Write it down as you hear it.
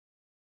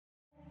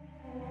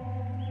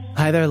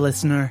Hi there,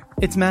 listener.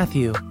 It's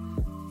Matthew.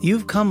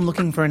 You've come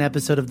looking for an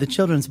episode of the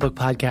Children's Book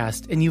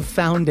Podcast, and you've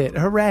found it.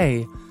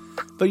 Hooray!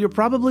 But you're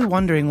probably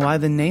wondering why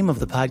the name of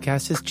the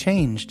podcast has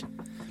changed.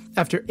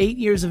 After 8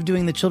 years of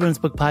doing the Children's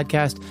Book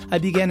Podcast, I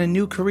began a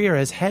new career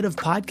as head of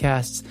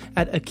podcasts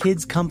at A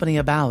Kids Company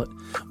About,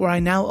 where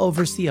I now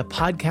oversee a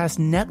podcast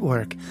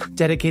network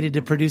dedicated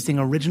to producing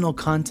original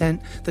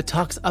content that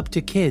talks up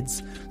to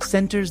kids,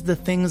 centers the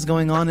things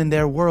going on in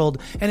their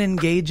world, and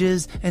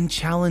engages and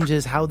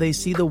challenges how they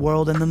see the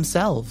world and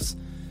themselves.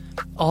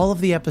 All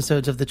of the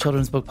episodes of the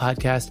Children's Book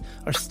Podcast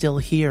are still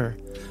here.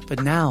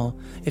 But now,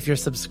 if you're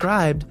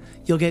subscribed,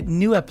 you'll get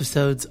new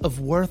episodes of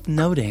Worth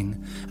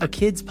Noting, a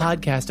kids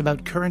podcast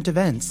about current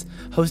events,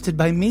 hosted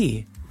by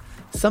me.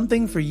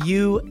 Something for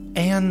you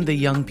and the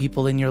young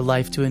people in your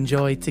life to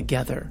enjoy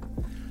together.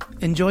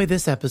 Enjoy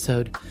this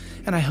episode,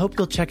 and I hope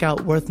you'll check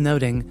out Worth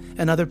Noting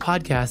and other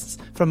podcasts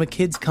from A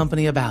Kids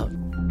Company About.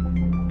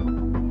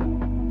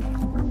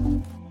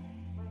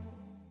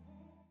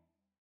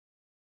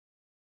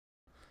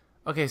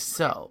 Okay,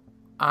 so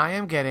I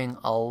am getting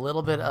a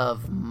little bit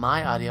of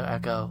my audio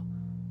echo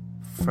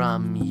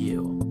from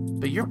you,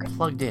 but you're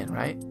plugged in,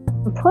 right?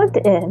 I'm plugged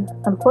in.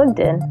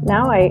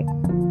 Now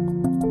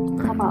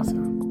Come on.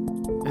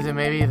 Is it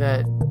maybe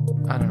that,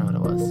 I don't know what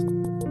it was.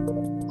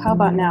 How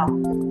about now?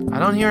 I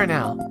don't hear it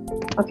now.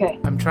 Okay.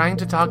 I'm trying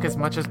to talk as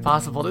much as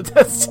possible to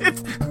test it.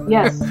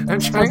 Yes. I'm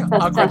trying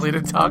test, awkwardly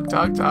test. to talk.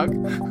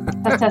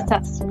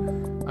 Test.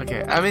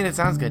 Okay, I mean, it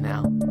sounds good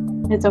now.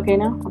 It's okay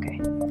now? Okay.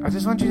 I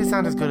just want you to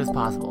sound as good as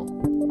possible.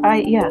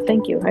 Yeah,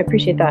 thank you. I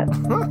appreciate that.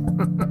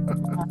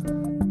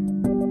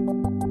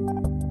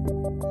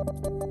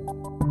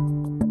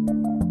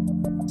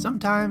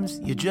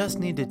 Sometimes you just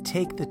need to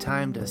take the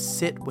time to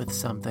sit with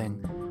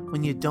something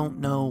when you don't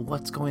know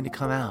what's going to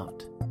come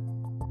out.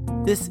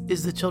 This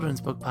is the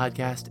Children's Book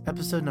Podcast,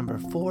 episode number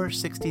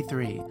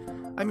 463.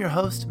 I'm your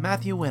host,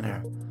 Matthew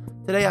Winner.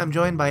 Today I'm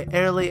joined by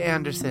Airlie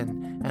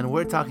Anderson, and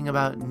we're talking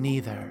about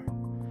Neither.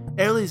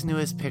 Airlie's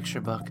newest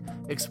picture book,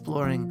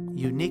 exploring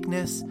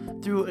uniqueness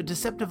through a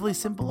deceptively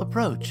simple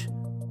approach,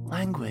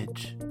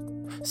 language.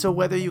 So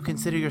whether you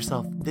consider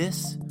yourself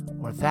this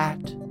or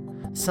that,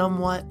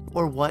 somewhat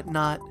or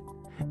whatnot,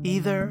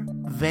 either,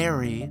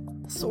 very,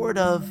 sort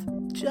of,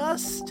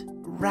 just,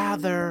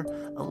 rather,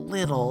 a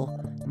little,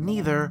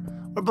 neither,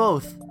 or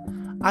both,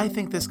 I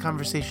think this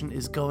conversation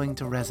is going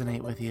to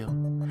resonate with you.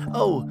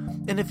 Oh,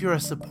 and if you're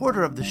a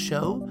supporter of the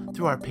show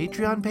through our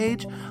Patreon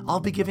page, I'll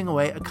be giving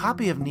away a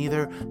copy of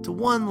Neither to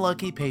one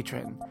lucky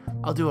patron.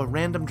 I'll do a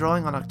random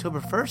drawing on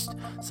October 1st,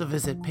 so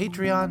visit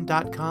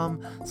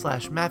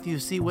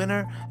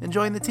patreon.com/MatthewCWinner and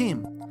join the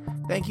team.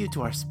 Thank you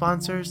to our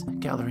sponsors,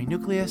 Gallery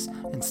Nucleus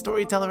and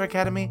Storyteller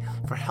Academy,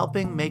 for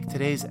helping make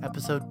today's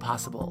episode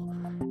possible.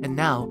 And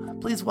now,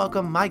 please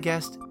welcome my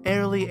guest,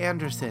 Airlie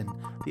Anderson,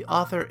 the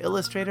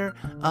author-illustrator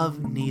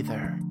of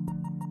Neither.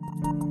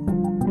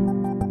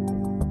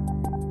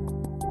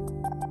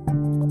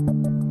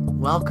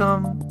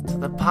 Welcome to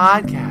the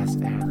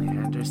podcast, Airlie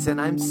Anderson.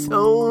 I'm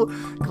so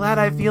glad.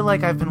 I feel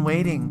like I've been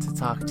waiting to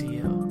talk to you.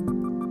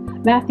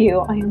 Matthew,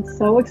 I am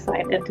so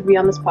excited to be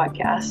on this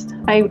podcast.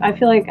 I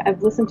feel like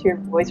I've listened to your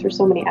voice for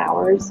so many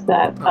hours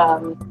that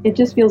it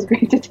just feels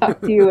great to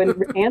talk to you and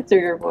answer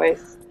your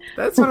voice.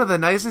 That's one of the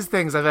nicest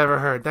things I've ever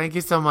heard. Thank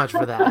you so much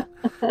for that.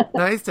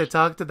 Nice to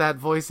talk to that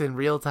voice in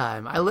real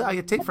time.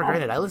 I take for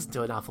granted. I listen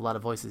to an awful lot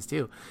of voices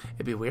too.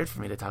 It'd be weird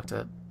for me to talk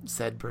to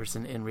said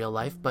person in real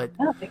life, but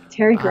like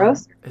Terry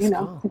Gross, it's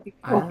cool. It'd be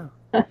I cool.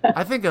 know.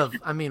 I think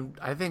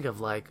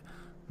of like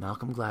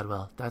Malcolm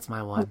Gladwell. That's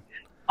my one.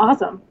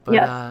 Awesome. But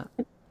yes.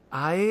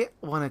 I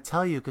want to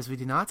tell you, because we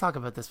did not talk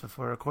about this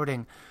before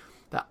recording,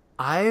 that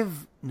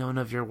I've known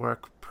of your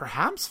work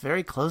perhaps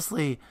very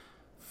closely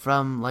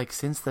from like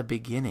since the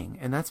beginning,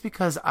 and that's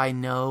because I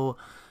know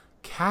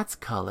Cat's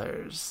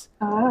Colors.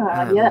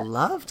 And I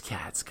loved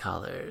Cat's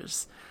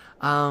Colors.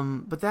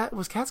 But that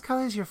was Cat's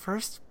Colors your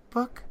first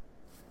book?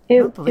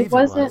 It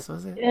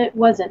wasn't. It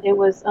wasn't. It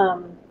was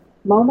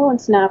Momo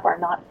and Snap Are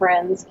Not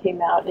Friends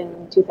came out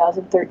in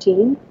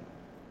 2013.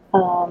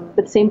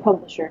 But the same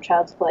publisher,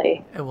 Child's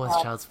Play. It was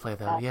Child's Play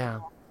though, yeah.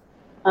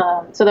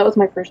 So that was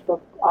my first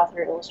book,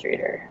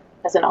 author-illustrator.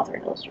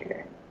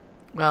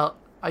 Well,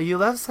 you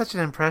left such an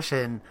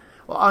impression,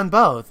 well, on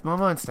both.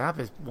 Momo and Snap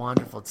is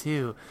wonderful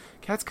too.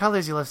 Cat's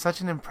Colors, you left such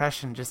an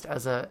impression just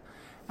as a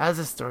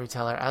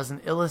storyteller, as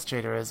an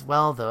illustrator as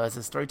well, though, as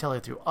a storyteller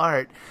through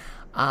art,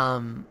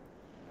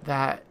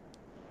 that,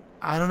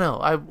 I don't know,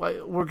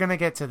 we're going to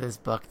get to this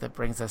book that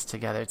brings us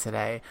together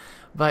today,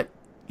 but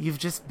you've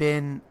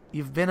been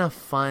a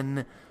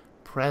fun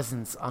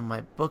presence on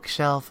my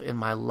bookshelf, in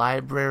my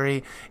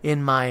library,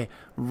 in my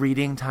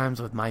reading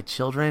times with my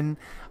children.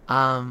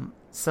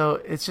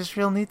 So it's just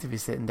real neat to be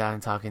sitting down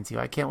and talking to you.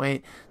 I can't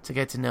wait to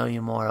get to know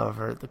you more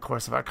over the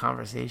course of our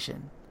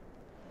conversation.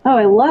 Oh,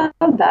 I love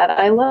that.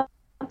 I love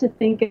to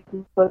think of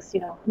books,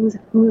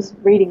 who's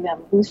reading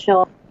them, whose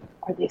shelf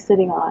are they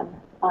sitting on,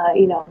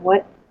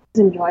 what is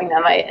enjoying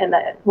them.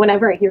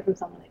 Whenever I hear from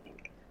someone, I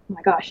think, oh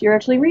my gosh, you're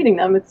actually reading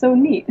them. It's so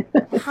neat.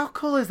 How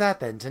cool is that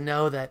then, to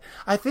know that?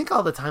 I think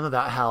all the time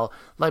about how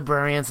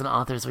librarians and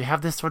authors, we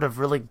have this sort of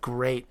really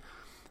great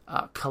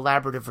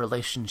collaborative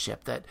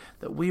relationship that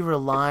we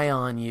rely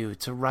on you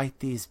to write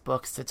these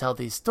books, to tell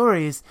these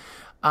stories.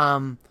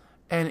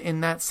 And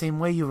in that same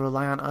way, you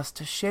rely on us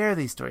to share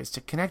these stories, to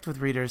connect with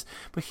readers.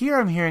 But here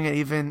I'm hearing it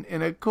even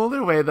in a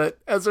cooler way, that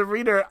as a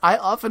reader, I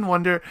often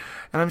wonder,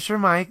 and I'm sure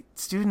my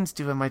students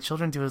do and my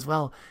children do as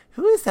well,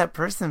 who is that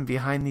person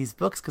behind these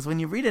books? Because when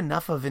you read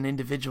enough of an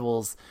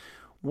individual's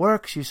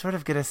works, you sort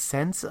of get a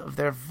sense of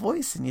their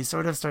voice, and you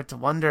sort of start to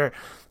wonder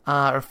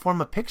or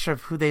form a picture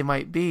of who they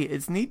might be.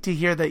 It's neat to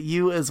hear that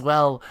you as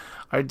well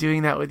are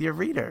doing that with your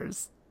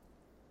readers.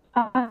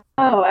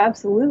 Oh,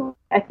 absolutely.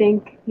 I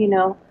think,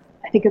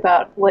 I think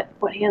about what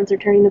hands are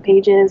turning the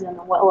pages and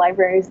what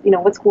libraries,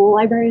 what school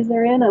libraries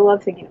they're in. I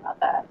love thinking about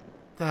that.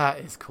 That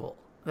is cool.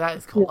 That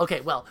is cool. Okay,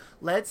 well,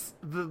 let's,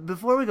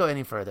 before we go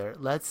any further,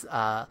 let's,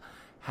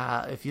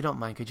 if you don't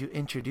mind, could you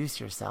introduce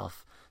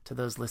yourself to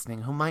those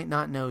listening who might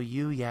not know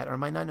you yet or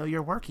might not know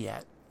your work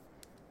yet?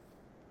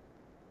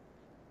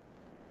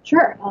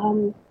 Sure.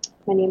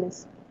 My name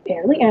is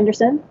Bearly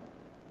Anderson,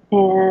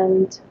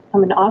 and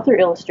I'm an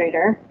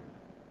author-illustrator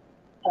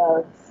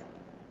of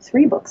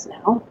 3 books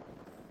now.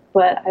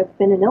 But I've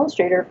been an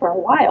illustrator for a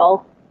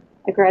while.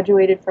 I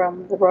graduated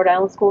from the Rhode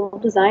Island School of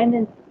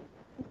Design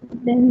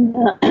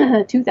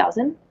in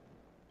 2000,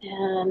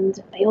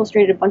 and I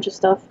illustrated a bunch of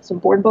stuff, some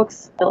board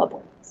books. I love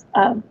board books.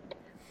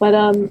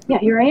 Yeah,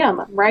 here I am.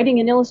 I'm writing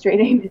and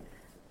illustrating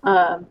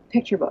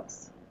picture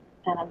books,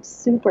 and I'm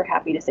super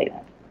happy to say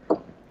that.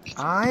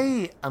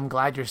 I am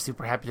glad you're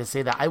super happy to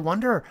say that. I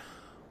wonder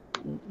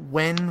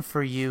when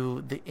for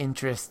you the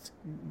interest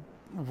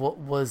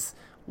was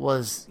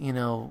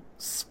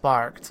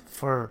sparked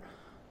for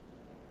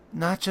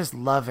not just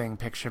loving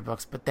picture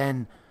books, but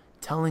then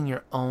telling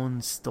your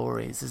own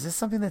stories. Is this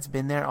something that's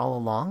been there all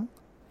along?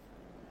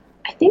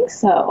 I think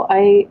so.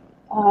 I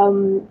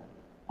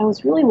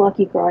was really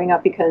lucky growing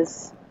up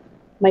because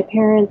my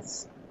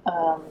parents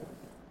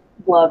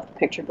loved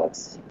picture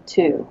books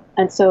too.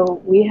 And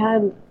so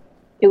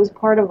it was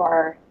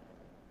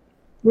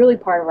really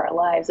part of our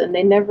lives, and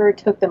they never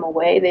took them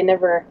away. They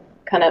never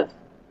kind of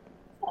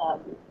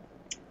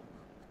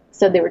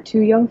said they were too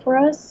young for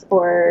us,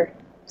 or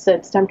said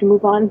it's time to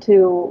move on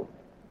to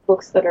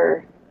books that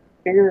are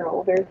bigger or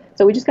older.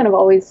 So we just kind of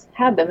always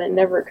had them, and it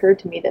never occurred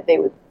to me that they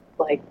would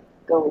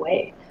go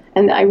away.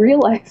 And I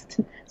realized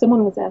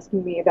someone was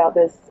asking me about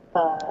this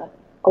a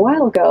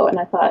while ago, and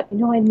I thought,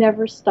 I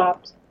never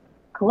stopped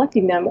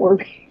collecting them or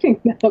reading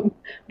them,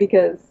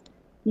 because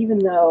even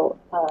though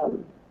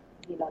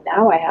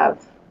now I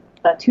have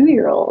a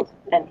 2-year-old,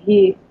 and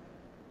he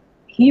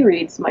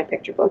reads my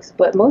picture books,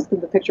 but most of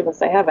the picture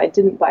books I have, I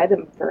didn't buy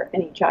them for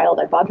any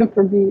child. I bought them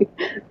for me.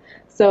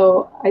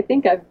 So I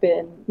think I've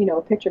been,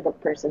 a picture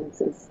book person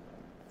since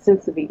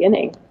the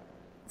beginning.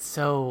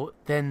 So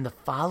then the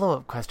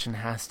follow-up question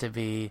has to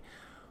be,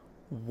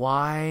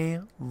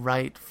 why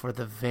write for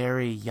the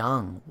very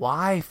young?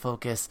 Why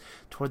focus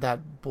toward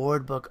that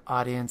board book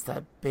audience,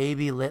 that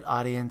baby lit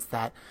audience,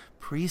 that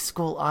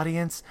preschool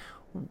audience?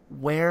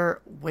 Where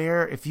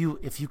if you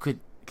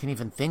can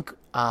even think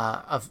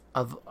of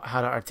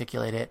how to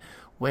articulate it,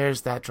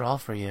 where's that draw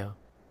for you?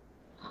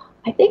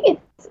 I think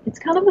it's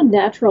kind of a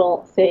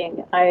natural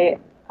thing.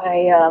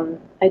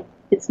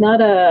 It's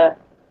not a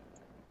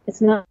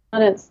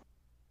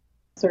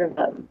sort of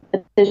a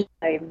decision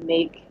I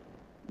make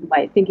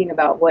by thinking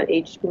about what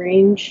age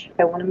range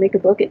I want to make a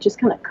book. It just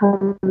kind of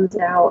comes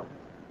out,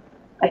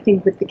 I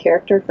think, with the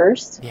character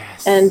first.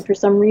 Yes. And for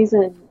some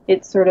reason,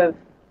 it's sort of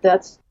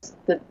that's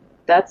the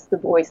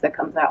voice that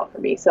comes out for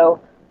me.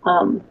 So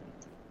I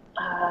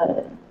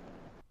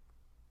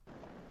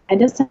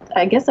guess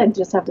I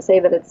just have to say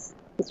that it's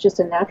just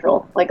a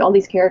natural, like all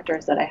these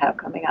characters that I have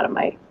coming out of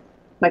my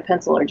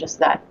pencil are just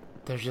that.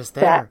 They're just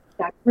there.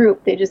 That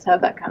group, they just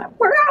have that kind of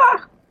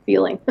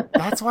feeling.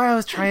 That's why I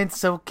was trying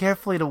so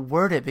carefully to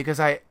word it, because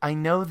I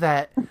know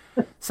that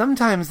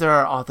sometimes there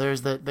are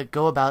authors that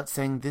go about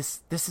saying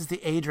this is the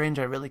age range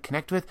I really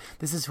connect with.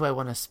 This is who I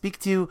want to speak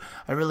to.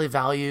 I really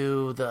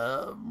value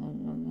the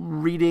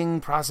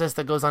reading process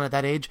that goes on at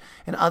that age.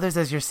 And others,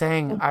 as you're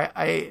saying,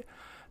 I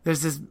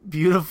there's this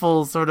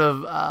beautiful sort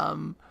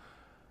of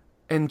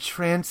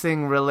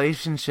entrancing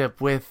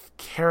relationship with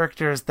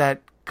characters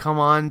that come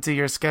on to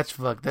your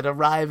sketchbook, that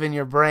arrive in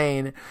your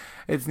brain.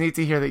 It's neat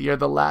to hear that you're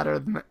the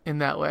latter in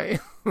that way.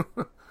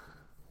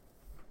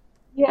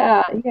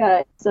 Yeah,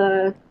 it's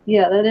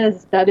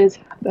that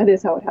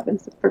is how it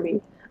happens for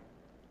me.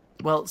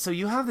 Well, so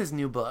you have this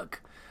new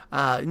book,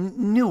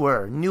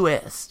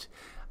 newest,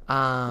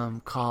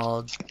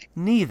 called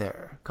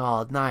Neither,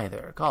 called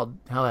Neither, called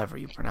however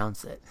you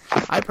pronounce it.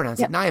 I pronounce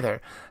it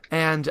Neither.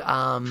 And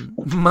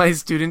my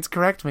students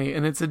correct me,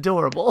 and it's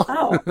adorable.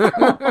 Oh.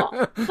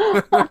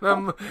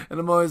 and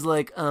I'm always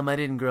like, I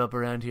didn't grow up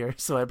around here,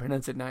 so I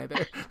pronounce it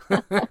Neither.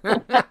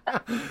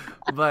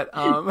 But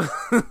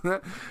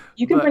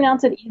you can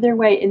pronounce it either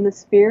way in the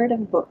spirit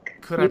of book.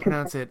 Could I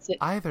pronounce it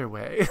either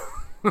way?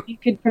 You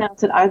could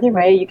pronounce it either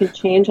way. You can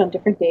change on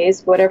different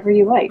days, whatever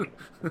you like.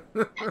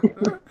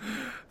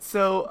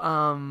 So,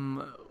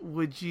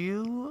 would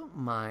you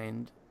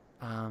mind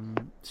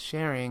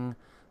sharing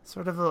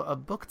sort of a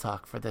book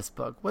talk for this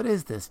book? What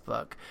is this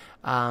book?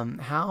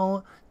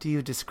 How do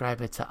you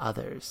describe it to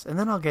others? And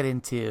then I'll get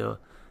into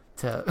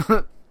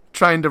to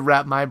trying to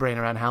wrap my brain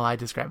around how I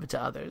describe it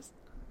to others.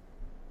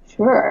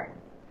 Sure.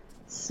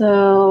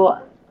 So,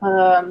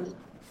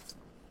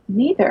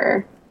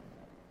 Neither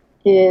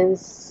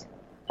is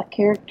a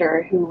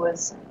character who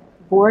was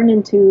born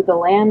into the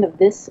land of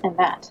this and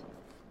that.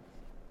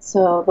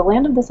 So, the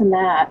land of this and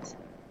that,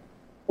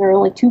 there are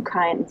only two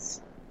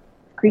kinds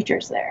of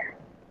creatures there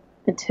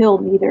until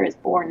Neither is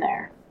born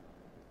there.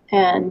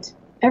 And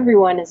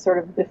everyone is sort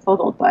of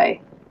befuddled by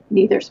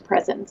Neither's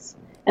presence.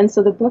 And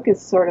so the book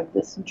is sort of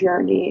this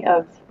journey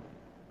of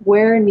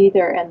where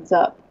Neither ends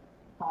up,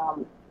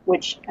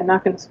 which I'm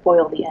not going to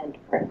spoil the end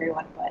for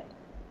everyone, but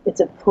it's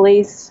a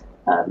place,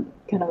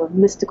 kind of a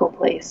mystical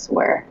place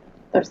where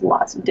there's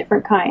lots of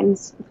different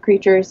kinds of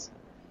creatures.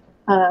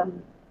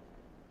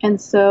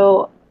 And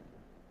so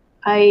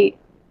I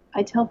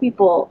tell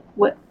people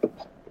what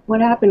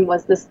happened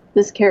was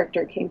this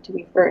character came to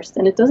me first,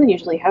 and it doesn't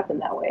usually happen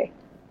that way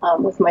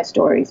with my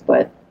stories,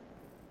 but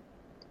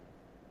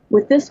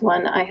with this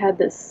one, I had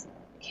this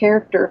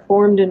character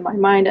formed in my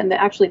mind, and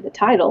actually the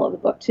title of the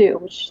book too,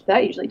 which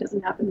that usually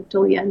doesn't happen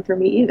until the end for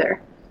me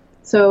either.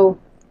 So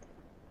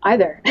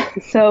either.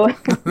 So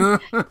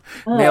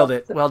nailed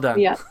it. Well done.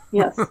 Yeah.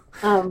 Yes.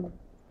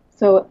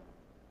 So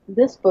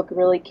this book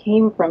really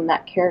came from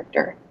that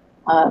character,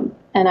 and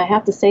I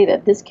have to say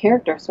that this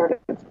character sort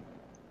of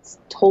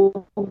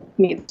told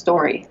me the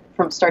story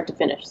from start to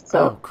finish.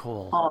 So,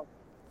 cool.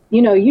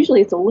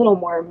 Usually it's a little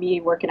more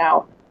me working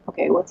out,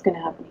 okay, what's going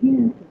to happen here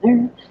and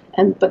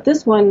there, but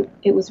this one,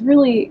 it was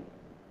really,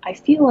 I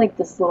feel like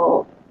this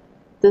little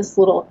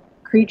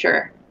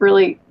creature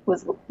really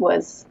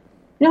was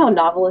how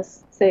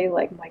novelists say,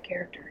 like, my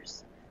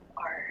characters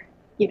are,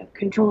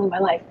 controlling my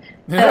life.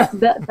 That's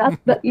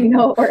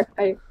or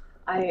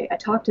I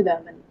talk to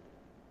them and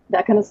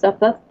that kind of stuff.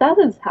 That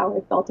is how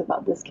I felt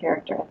about this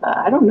character. I thought,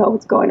 I don't know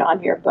what's going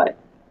on here, but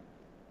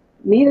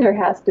Neither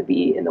has to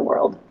be in the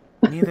world.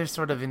 Neither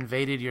sort of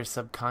invaded your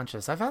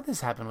subconscious. I've had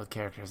this happen with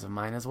characters of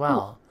mine as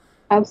well.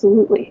 Oh,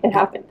 absolutely. It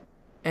happened.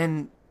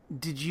 And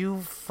did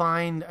you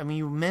find,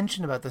 you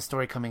mentioned about the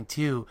story coming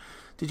to,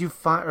 did you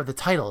find, or the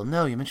title,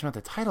 no, you mentioned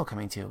about the title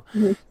coming to.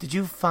 Mm-hmm. Did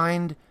you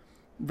find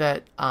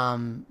that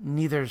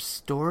Neither's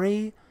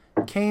story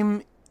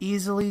came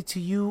easily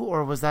to you,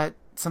 or was that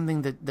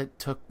something that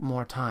took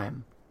more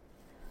time?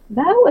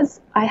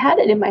 I had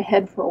it in my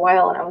head for a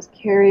while, and I was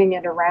carrying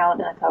it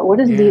around, and I thought, what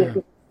is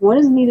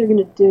Neither going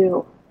to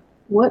do?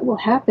 What will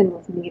happen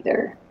with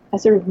Neither? I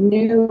sort of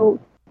knew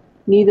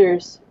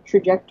Neither's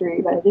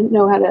trajectory, but I didn't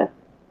know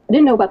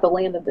about the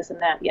land of this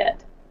and that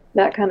yet.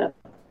 That kind of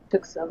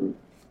took some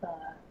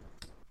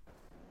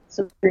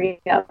figuring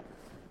out.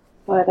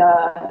 But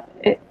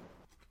it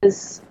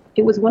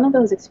was one of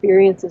those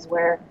experiences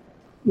where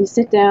you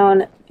sit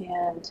down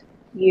and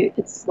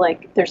it's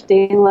like there's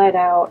daylight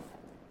out,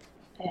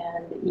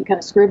 and you kind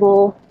of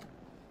scribble,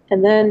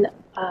 and then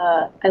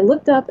I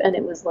looked up and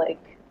it was like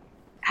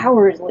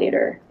hours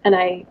later, and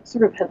I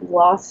sort of had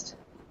lost.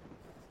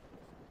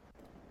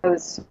 I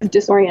was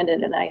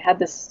disoriented, and I had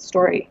this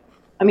story.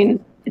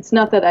 It's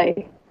not that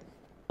I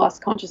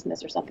lost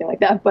consciousness or something like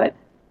that, but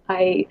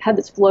I had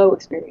this flow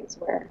experience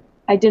where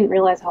I didn't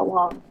realize how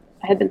long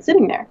I had been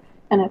sitting there,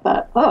 and I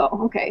thought,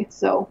 oh, okay,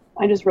 so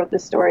I just wrote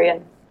this story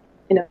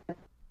in a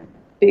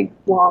big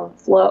long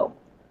flow.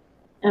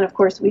 And of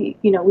course, we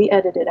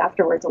edited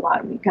afterwards a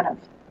lot. We kind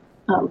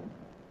of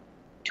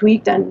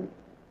tweaked and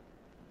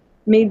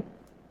made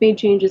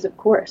changes, of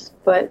course.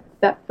 But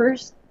that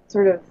first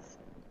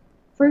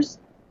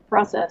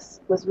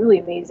process was really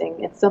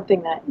amazing. It's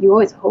something that you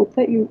always hope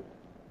that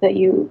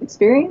you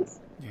experience.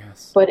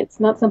 Yes. But it's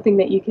not something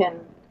that you can.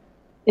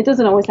 It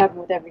doesn't always happen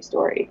with every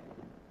story,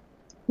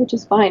 which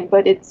is fine.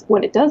 But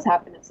when it does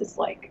happen, it's just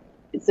like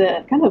it's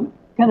a kind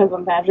of a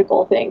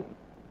magical thing.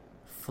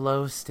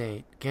 Flow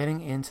state,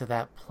 getting into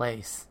that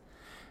place.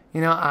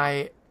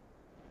 I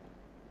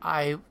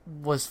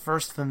was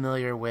first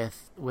familiar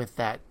with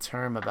that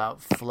term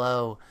about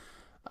flow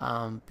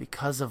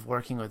because of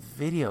working with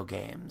video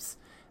games.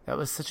 That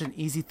was such an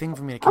easy thing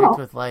for me to connect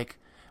with, like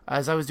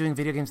as I was doing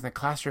video games in the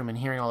classroom and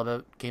hearing all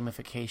about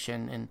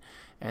gamification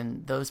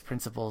and those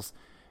principles,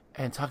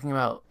 and talking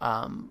about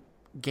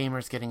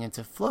gamers getting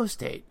into flow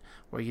state,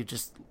 where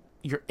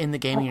you're in the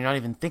game and you're not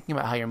even thinking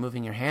about how you're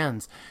moving your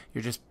hands.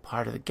 You're just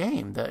part of the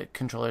game. The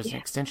controller is an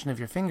extension of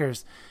your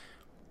fingers.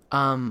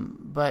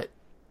 But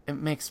it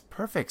makes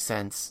perfect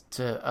sense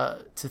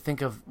to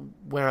think of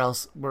where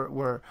else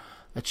we're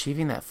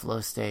achieving that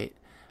flow state.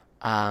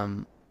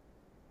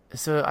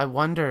 So I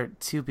wonder,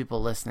 to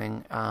people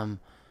listening,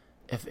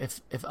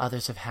 if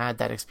others have had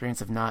that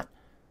experience of not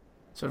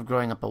sort of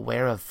growing up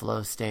aware of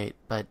flow state,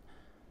 but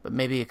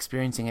maybe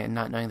experiencing it and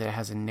not knowing that it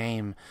has a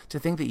name. To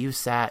think that you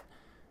sat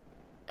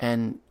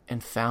and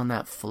found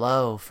that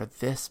flow for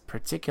this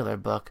particular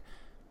book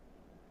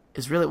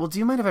is really... Well, do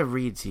you mind if I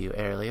read to you,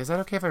 Airly? Is that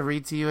okay if I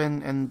read to you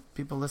and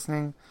people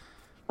listening?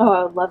 Oh,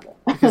 I would love it.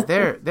 Because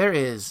there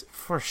is,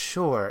 for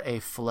sure, a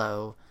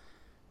flow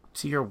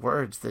to your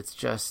words that's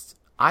just...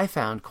 I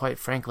found, quite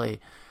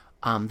frankly,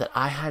 that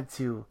I had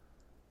to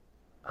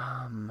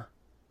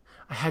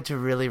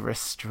really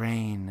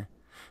restrain,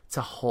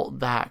 to hold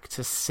back,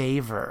 to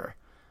savor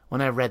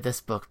when I read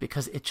this book,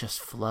 because it just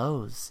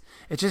flows.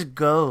 It just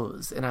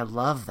goes, and I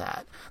love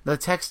that. The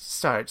text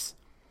starts,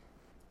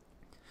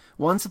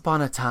 "Once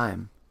upon a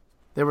time,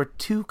 there were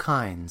two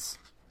kinds,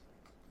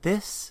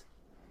 this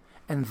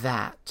and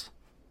that,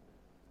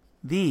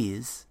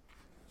 these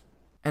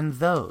and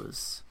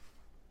those,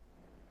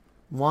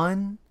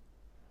 one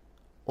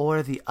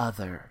or the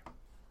other,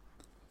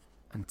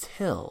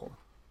 until..."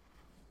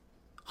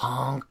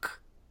 Honk.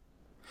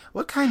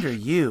 "What kind are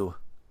you?"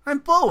 "I'm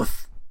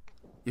both."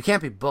 "You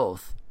can't be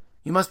both.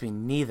 You must be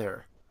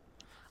neither."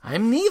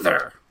 "I'm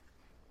neither."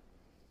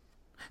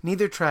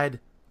 "Neither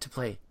tried to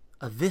play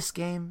this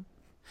game."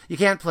 "You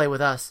can't play with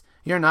us.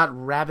 You're not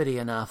rabbity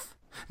enough."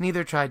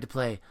 "Neither tried to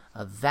play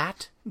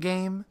that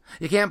game."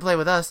 "You can't play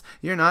with us.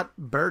 You're not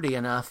birdie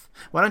enough.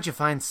 Why don't you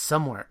find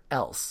somewhere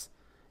else?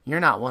 You're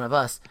not one of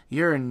us.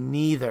 You're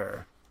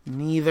neither."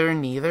 Neither.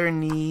 I'm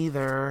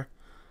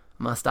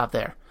gonna stop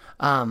there.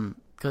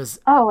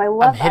 Because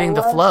I'm hitting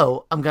the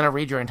flow. I'm going to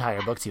read your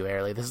entire book to you,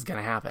 Airly. This is going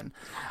to happen.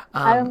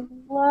 I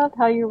love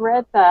how you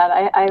read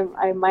that.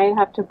 I might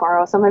have to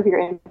borrow some of your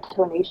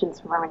intonations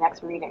for my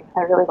next reading.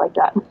 I really like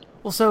that.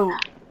 Well, so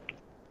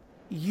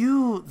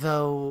you,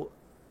 though,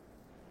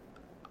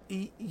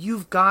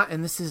 you've got,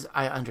 and this is,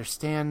 I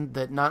understand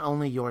that not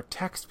only your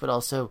text, but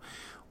also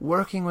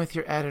working with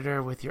your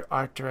editor, with your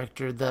art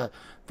director, the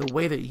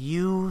way that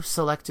you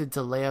selected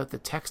to lay out the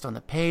text on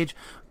the page,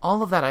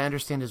 all of that I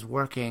understand is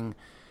working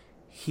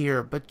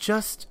here, but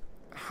just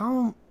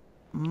how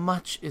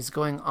much is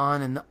going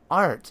on in the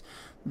art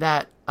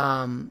that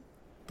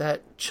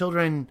that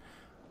children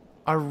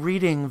are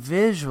reading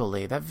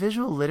visually. That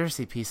visual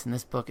literacy piece in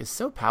this book is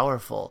so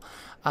powerful.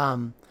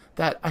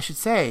 That I should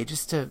say,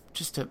 just to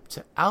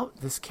out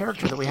this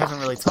character that we haven't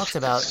really talked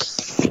about,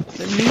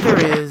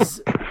 that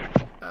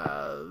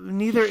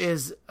neither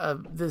is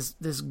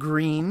this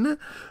green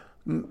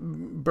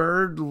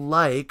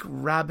bird-like,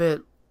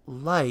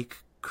 rabbit-like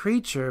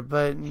creature,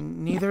 but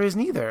neither is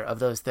neither of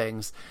those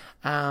things.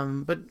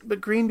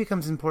 But green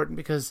becomes important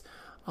because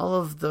all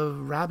of the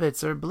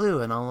rabbits are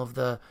blue and all of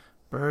the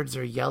birds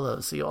are yellow.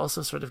 So you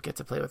also sort of get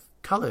to play with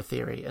color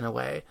theory in a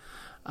way,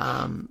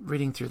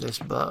 reading through this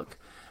book.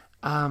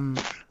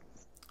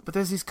 But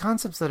there's these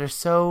concepts that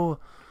are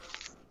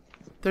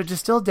they're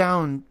distilled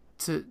down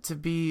to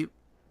be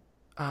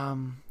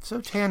so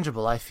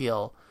tangible, I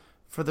feel,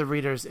 for the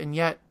readers. And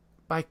yet,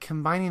 by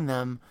combining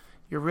them,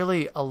 you're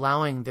really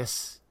allowing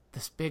this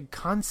big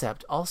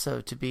concept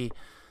also to be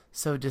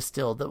so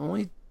distilled that when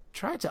we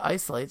try to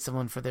isolate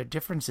someone for their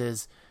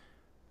differences,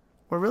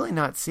 we're really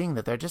not seeing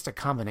that they're just a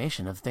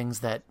combination of things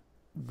that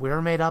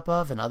we're made up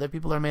of and other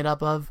people are made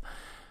up of.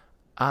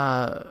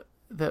 That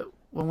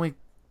when we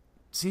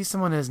see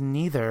someone as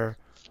neither,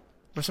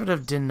 we're sort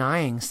of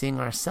denying seeing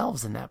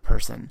ourselves in that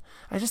person.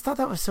 I just thought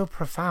that was so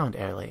profound,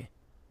 Airly.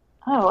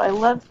 Oh, I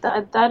love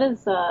that.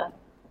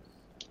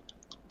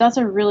 That's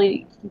a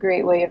really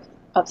great way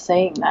of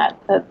saying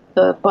that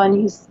the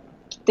bunnies,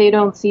 they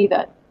don't see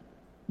that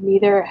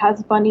neither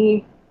has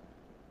bunny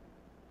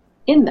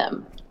in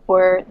them,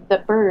 or the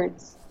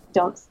birds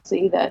don't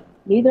see that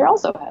neither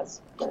also has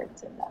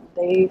birds in them.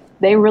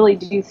 They really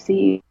do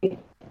see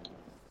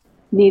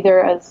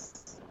neither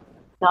as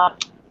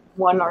not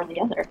one or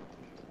the other.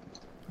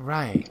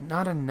 Right,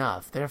 not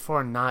enough,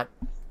 therefore not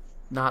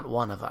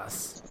one of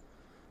us.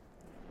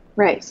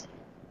 Right.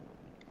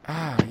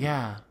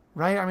 Yeah.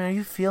 Right? I mean, are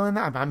you feeling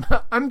that?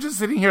 I'm just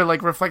sitting here,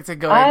 like, reflecting,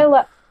 going,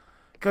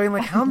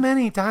 like, how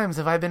many times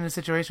have I been in a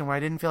situation where I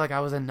didn't feel like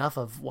I was enough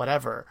of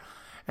whatever?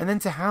 And then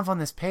to have on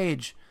this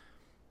page,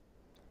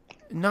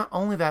 not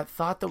only that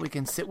thought that we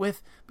can sit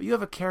with, but you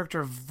have a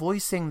character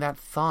voicing that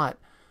thought,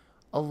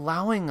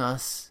 allowing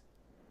us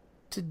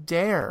to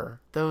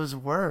dare those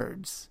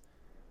words.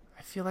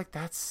 I feel like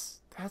that's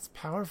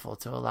powerful,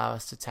 to allow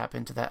us to tap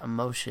into that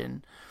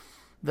emotion.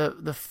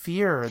 The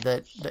fear,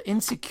 the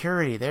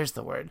insecurity, there's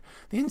the word.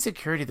 The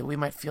insecurity that we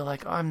might feel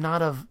like, oh, I'm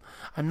not a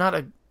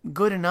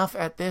good enough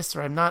at this,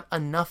 or I'm not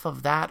enough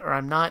of that, or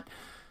I'm not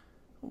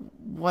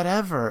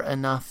whatever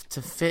enough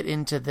to fit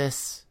into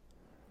this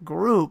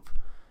group,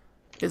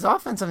 is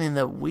often something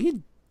that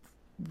we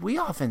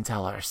often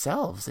tell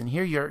ourselves. And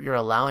here you're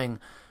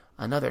allowing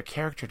another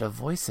character to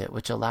voice it,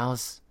 which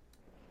allows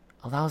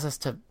us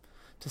to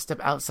step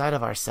outside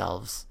of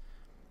ourselves,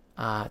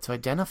 to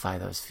identify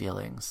those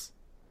feelings.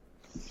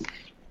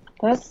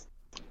 That's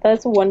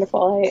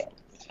wonderful.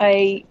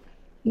 I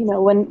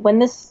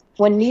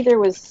when neither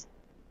was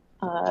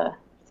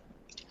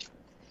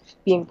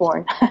being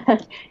born,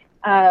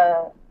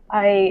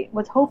 I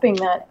was hoping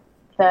that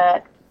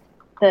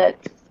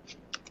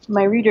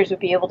my readers would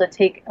be able to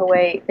take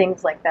away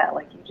things like that,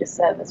 like you just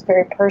said, this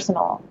very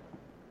personal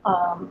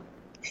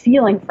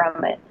feeling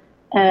from it,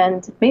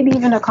 and maybe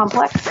even a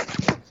complex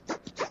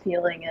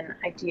feeling and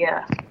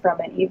idea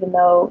from it, even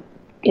though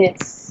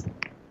it's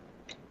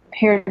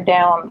pared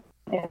down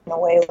in a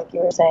way, like you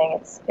were saying.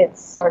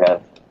 It's sort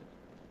of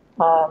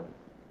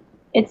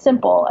it's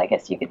simple, I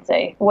guess you could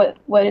say. What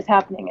is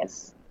happening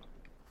is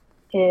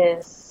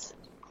it's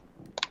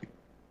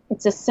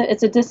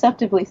a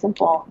deceptively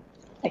simple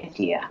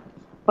idea,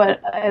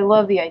 but I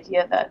love the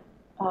idea that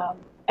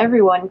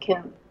everyone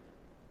can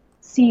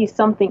see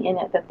something in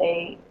it that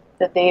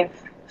they've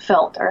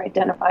felt or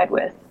identified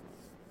with,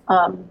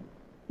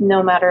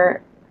 no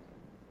matter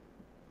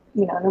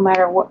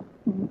what,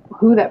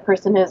 who that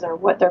person is or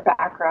what their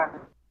background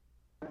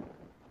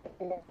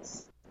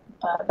is.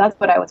 That's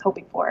what I was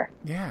hoping for.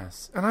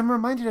 Yes, and I'm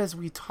reminded as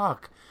we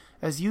talk,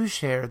 as you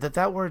share,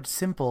 that word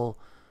simple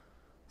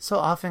so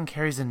often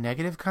carries a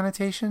negative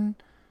connotation,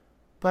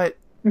 but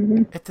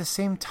at the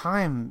same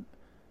time,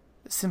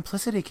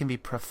 simplicity can be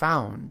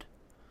profound.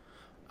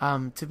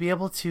 To be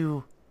able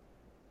to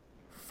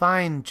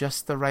find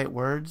just the right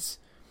words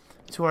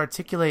to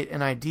articulate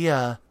an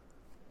idea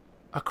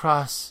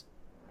across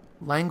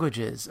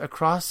languages,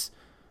 across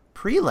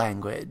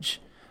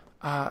pre-language,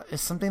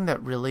 is something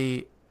that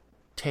really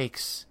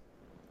takes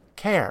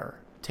care,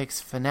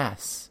 takes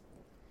finesse.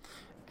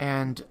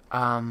 And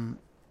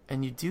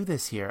you do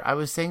this here. I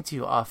was saying to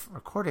you off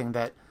recording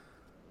that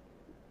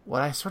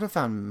what I sort of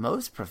found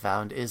most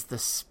profound is the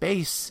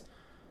space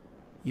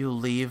you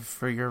leave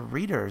for your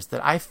readers,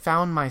 that I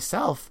found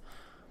myself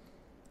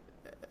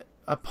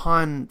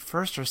upon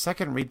first or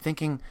second read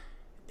thinking,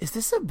 is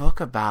this a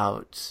book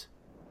about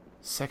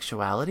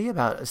sexuality,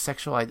 about a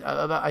sexual,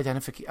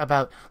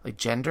 about like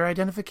gender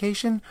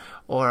identification,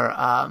 or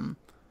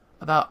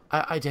about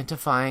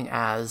identifying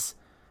as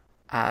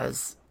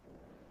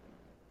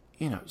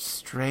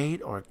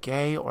straight or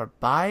gay or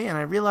bi? And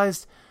I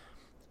realized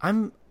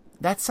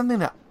that's something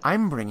that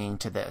I'm bringing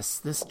to this.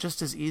 This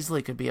just as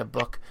easily could be a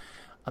book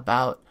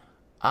about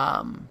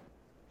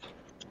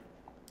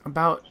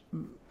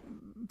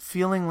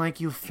feeling like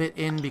you fit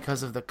in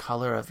because of the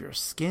color of your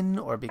skin,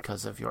 or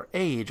because of your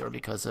age, or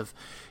because of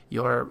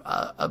your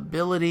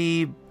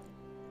ability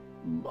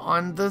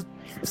on the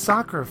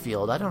soccer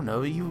field. I don't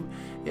know. You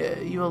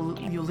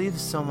leave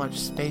so much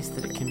space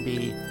that it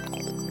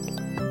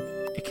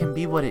can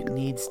be what it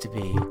needs to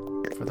be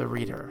for the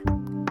reader.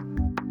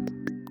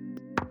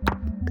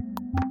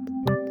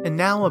 And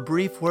now a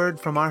brief word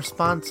from our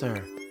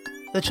sponsor.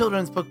 The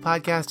Children's Book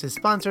Podcast is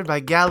sponsored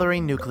by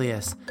Gallery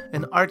Nucleus,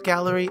 an art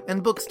gallery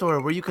and bookstore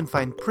where you can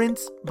find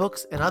prints,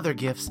 books, and other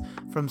gifts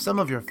from some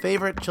of your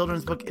favorite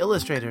children's book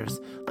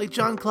illustrators like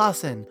John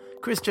Clausen,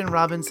 Christian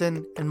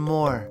Robinson, and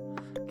more.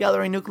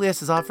 Gallery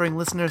Nucleus is offering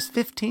listeners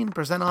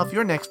 15% off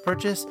your next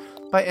purchase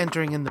by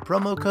entering in the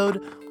promo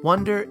code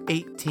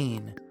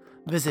WONDER18.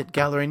 Visit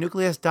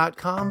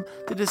GalleryNucleus.com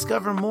to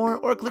discover more,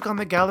 or click on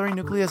the Gallery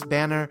Nucleus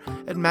banner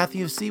at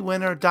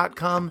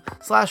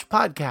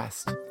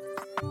MatthewCWinner.com/podcast.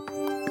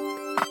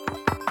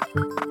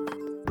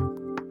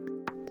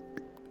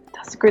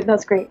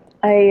 That's great.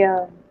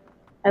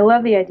 I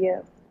love the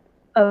idea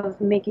of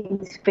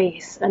making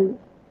space, and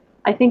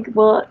I think,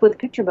 well, with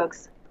picture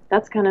books,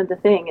 that's kind of the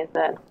thing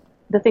that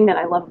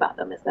I love about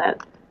them is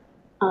that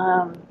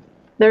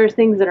there are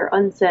things that are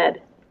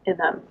unsaid in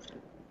them,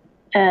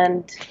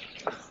 and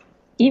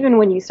even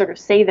when you sort of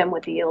say them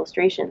with the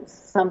illustrations,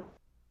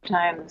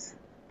 sometimes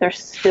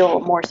there's still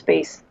more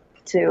space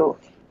to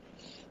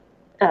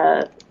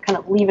kind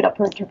of leave it up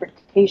for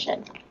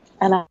interpretation.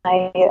 And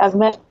I've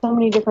met so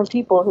many different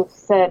people who've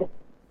said,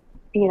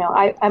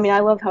 I mean, I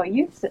love how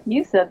you said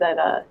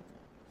that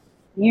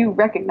you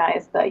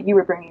recognized that you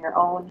were bringing your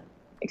own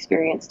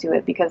experience to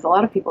it, because a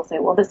lot of people say,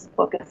 well, this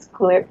book is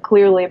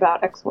clearly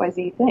about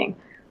XYZ thing.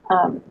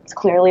 It's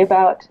clearly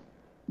about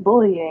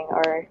bullying,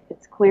 or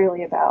it's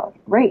clearly about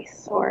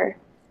race or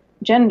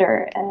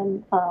gender.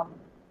 And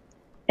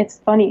it's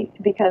funny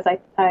because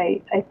I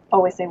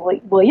always say,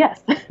 well,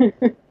 yes,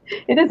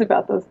 it is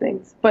about those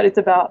things, but it's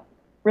about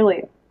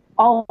really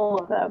all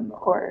of them,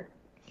 or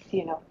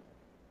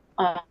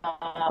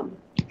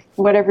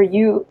whatever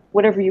you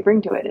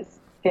bring to it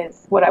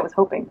is what I was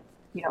hoping,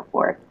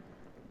 for,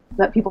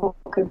 that people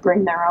could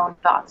bring their own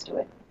thoughts to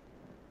it.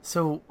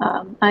 So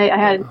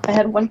I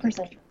had one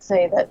person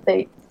say that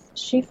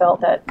she felt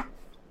that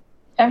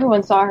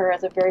everyone saw her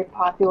as a very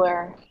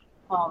popular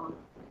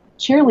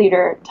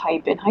cheerleader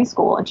type in high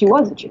school, and she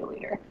was a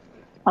cheerleader,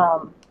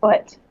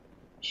 but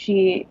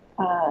she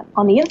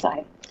on the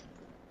inside,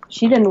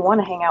 she didn't want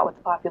to hang out with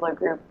the popular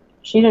group.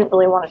 She didn't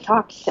really want to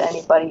talk to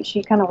anybody.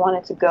 She kind of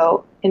wanted to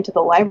go into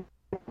the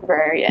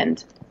library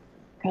and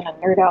kind of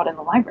nerd out in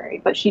the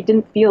library, but she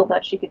didn't feel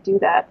that she could do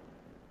that.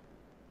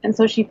 And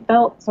so she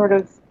felt sort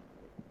of,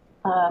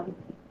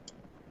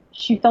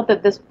 she felt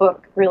that this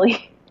book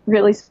really,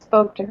 really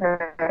spoke to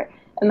her.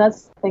 And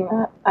that's the thing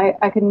that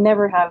I could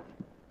never have,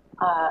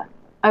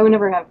 I would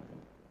never have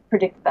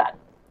predicted that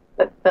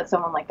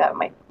someone like that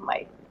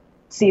might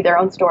see their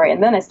own story.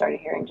 And then I started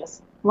hearing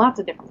just lots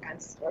of different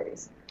kinds of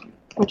stories,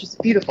 which is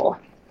beautiful.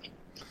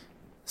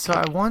 So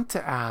I want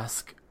to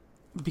ask,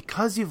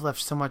 because you've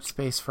left so much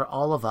space for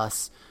all of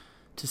us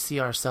to see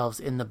ourselves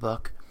in the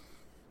book,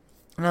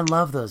 and I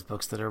love those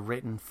books that are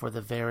written for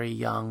the very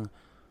young,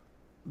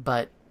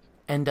 but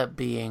end up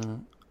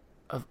being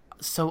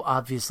so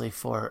obviously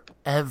for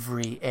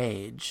every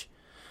age.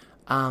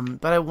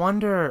 But I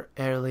wonder,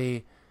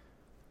 Airlie,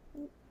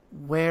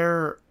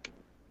 where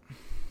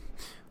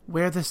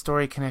the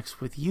story connects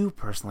with you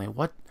personally.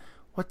 What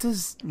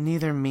does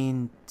Neither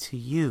mean to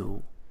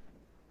you?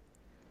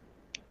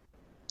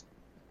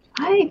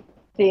 I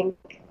think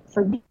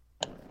for me,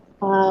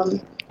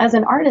 as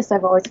an artist,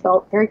 I've always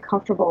felt very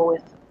comfortable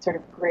with sort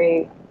of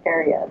gray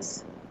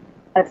areas.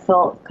 I've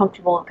felt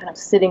comfortable kind of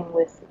sitting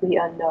with the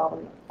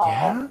unknown.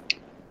 Yeah?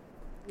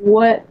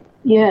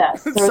 Yeah.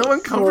 It's so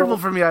uncomfortable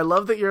for me. I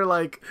love that you're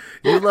like,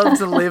 you love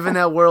to live in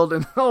that world,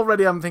 and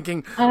already I'm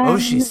thinking, oh,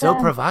 she's so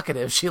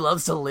provocative. She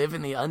loves to live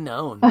in the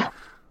unknown.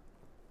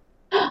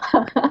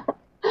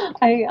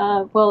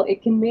 Well,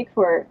 it can make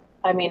for,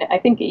 I mean, I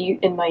think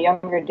in my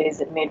younger days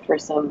it made for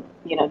some,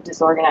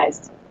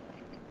 disorganized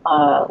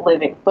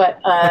living. But,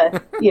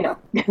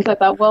 because I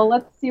thought, well,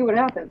 let's see what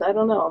happens. I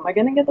don't know. Am I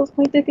going to get those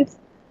plane tickets?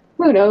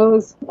 Who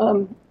knows?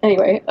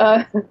 Anyway,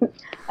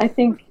 I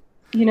think,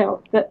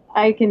 that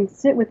I can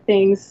sit with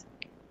things,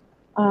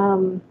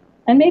 and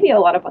maybe a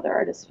lot of other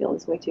artists feel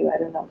this way too. I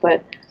don't know.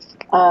 But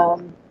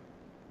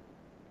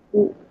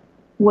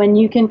when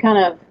you can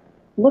kind of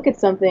look at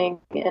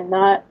something and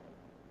not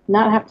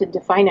have to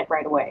define it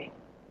right away,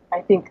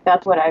 I think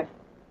that's what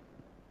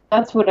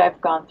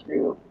I've gone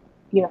through,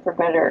 for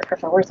better or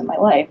for worse in my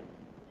life,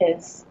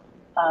 is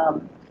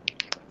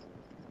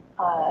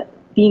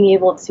being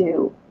able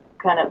to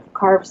kind of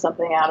carve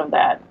something out of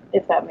that,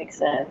 if that makes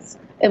sense.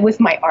 And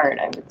with my art,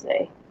 I would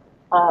say,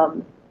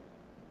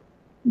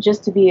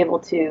 just to be able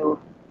to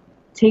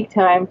take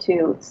time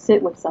to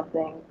sit with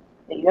something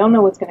that you don't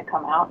know what's going to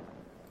come out,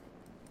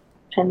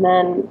 and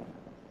then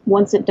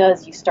once it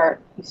does, you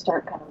start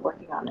kind of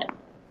working on it.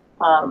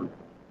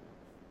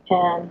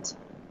 And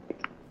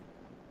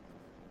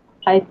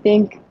I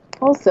think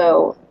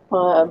also,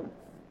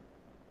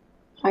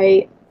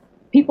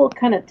 people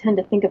kind of tend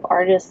to think of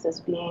artists as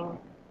being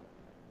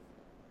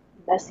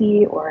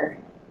messy or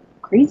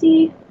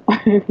crazy,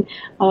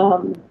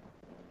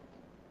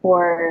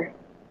 or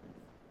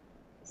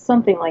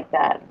something like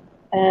that.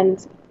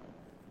 And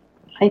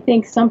I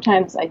think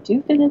sometimes I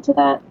do fit into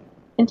that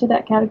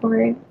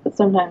category, but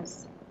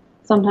sometimes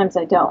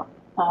I don't.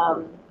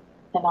 And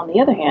on the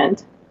other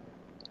hand,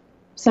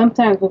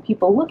 sometimes when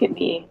people look at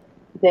me,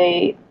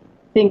 they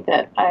think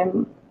that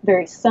I'm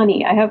very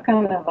sunny. I have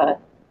kind of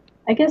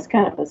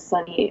a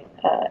sunny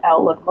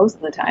outlook most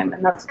of the time,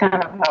 and that's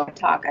kind of how I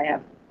talk.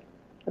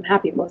 I'm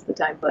happy most of the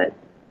time, but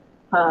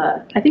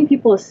I think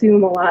people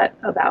assume a lot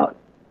about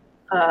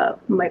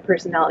my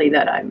personality,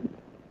 that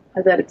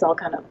it's all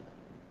kind of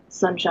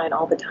sunshine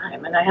all the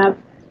time, and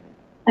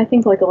I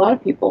think like a lot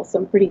of people,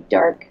 some pretty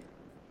dark,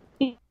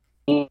 real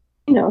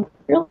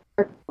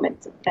dark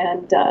moments,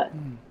 and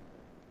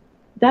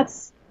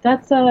that's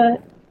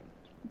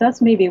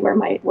maybe where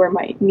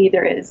my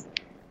neither is,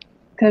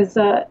 because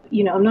I'm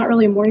not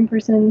really a morning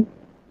person,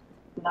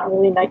 I'm not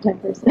really a nighttime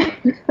person.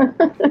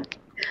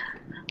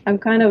 I'm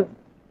kind of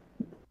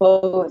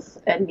both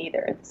and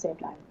neither at the same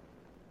time.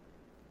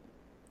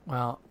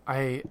 Well,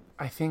 I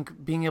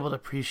think being able to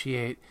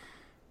appreciate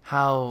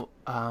how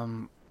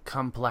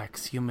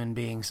complex human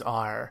beings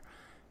are,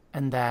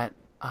 and that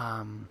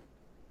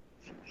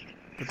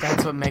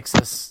that's what makes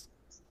us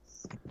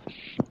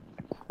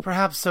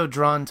perhaps so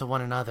drawn to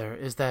one another,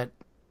 is that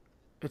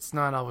it's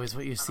not always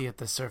what you see at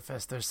the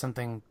surface. There's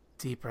something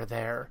deeper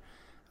there.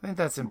 I think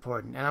that's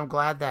important, and I'm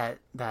glad that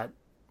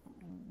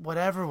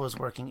whatever was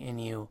working in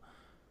you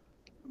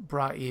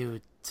brought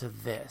you to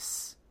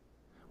this.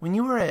 When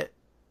you were at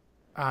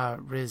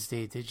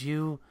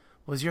RISD,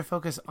 was your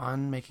focus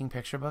on making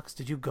picture books?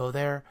 Did you go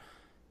there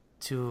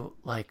to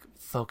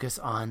focus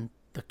on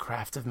the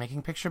craft of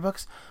making picture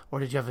books, or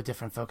did you have a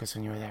different focus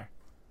when you were there?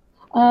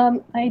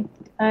 I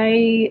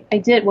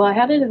did. Well, I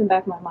had it in the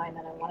back of my mind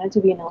that I wanted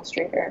to be an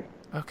illustrator.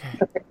 Okay.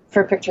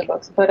 For picture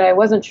books, but I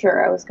wasn't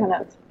sure. I was kind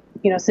of,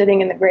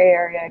 sitting in the gray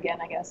area again,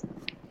 I guess.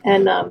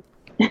 And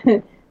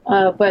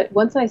but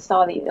once I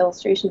saw the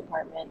illustration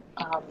department,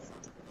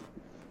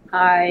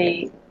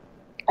 I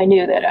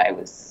knew that I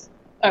was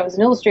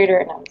an illustrator,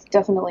 and I was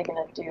definitely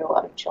going to do a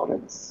lot of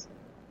children's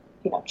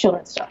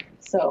stuff.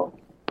 So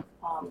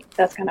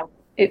that's kind of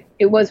it.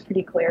 It was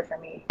pretty clear for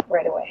me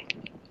right away.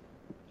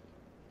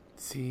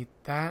 See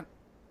that?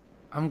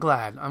 I'm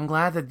glad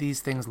that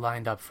these things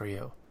lined up for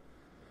you.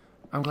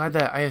 I'm glad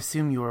that, I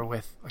assume you were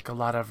with a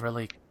lot of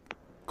really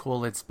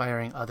cool,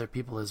 inspiring other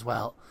people as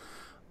well.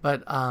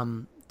 But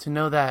to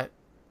know that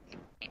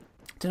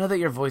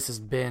your voice has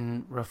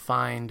been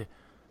refined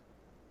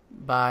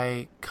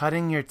by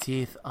cutting your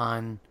teeth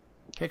on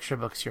picture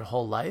books your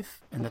whole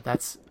life, and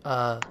that's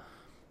a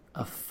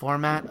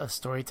format of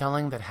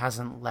storytelling that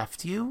hasn't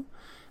left you,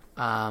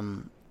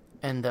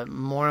 and that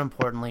more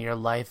importantly, your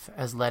life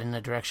has led in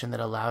a direction that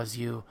allows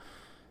you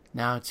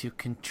now to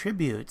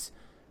contribute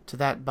to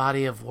that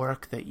body of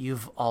work that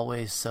you've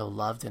always so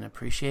loved and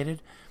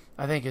appreciated,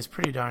 I think is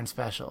pretty darn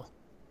special.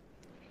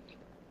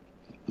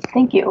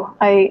 Thank you.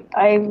 I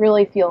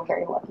really feel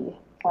very lucky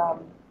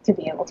to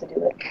be able to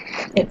do it.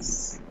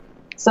 It's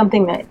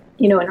something that,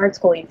 you know, in art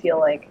school you feel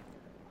like,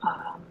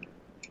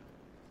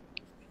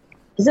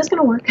 is this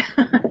going to work?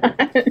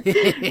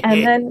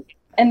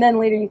 and then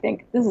later you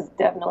think, this is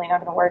definitely not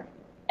going to work.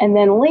 And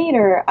then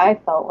later I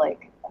felt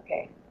like,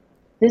 okay,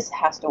 this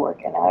has to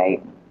work, and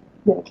I'm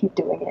going to keep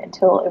doing it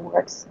until it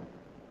works,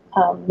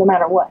 no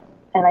matter what.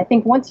 And I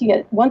think once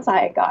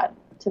I got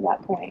to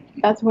that point,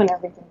 that's when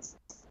everything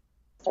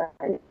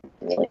started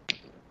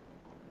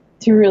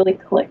to really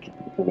click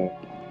for me.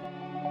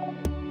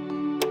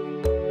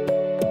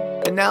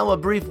 And now a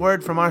brief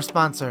word from our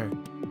sponsor.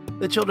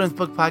 The Children's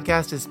Book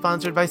Podcast is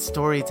sponsored by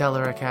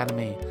Storyteller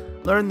Academy.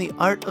 Learn the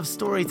art of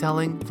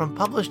storytelling from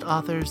published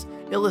authors,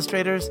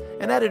 illustrators,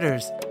 and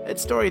editors at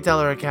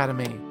Storyteller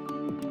Academy.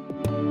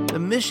 The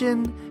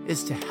mission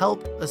is to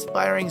help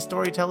aspiring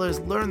storytellers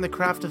learn the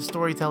craft of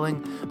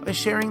storytelling by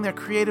sharing their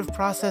creative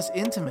process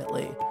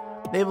intimately.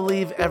 They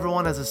believe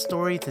everyone has a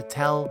story to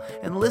tell,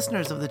 and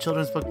listeners of the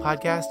Children's Book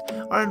Podcast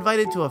are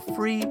invited to a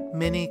free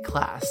mini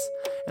class.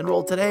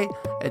 Enroll today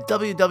at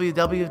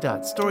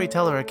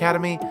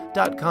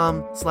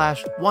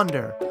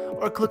www.storytelleracademy.com/wonder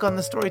or click on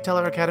the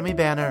Storyteller Academy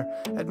banner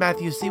at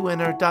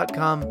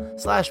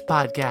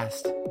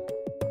matthewcwinner.com/podcast.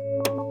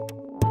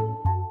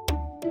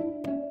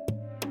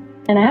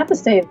 And I have to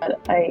say that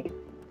I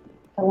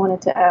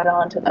wanted to add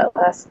on to that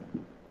last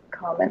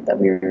comment that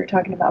we were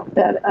talking about,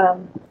 that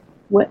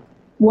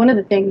one of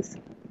the things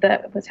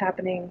that was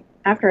happening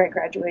after I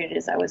graduated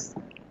is I was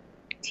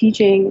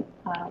teaching,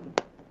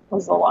 it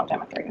was a long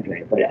time after I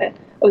graduated, but I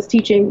was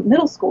teaching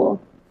middle school,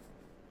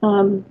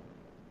 and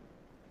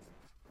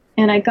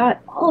I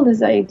got all of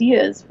these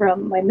ideas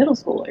from my middle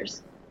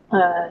schoolers.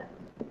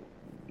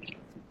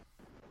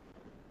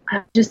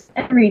 Just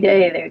every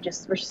day they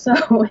just were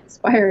so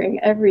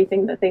inspiring.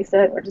 Everything that they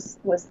said was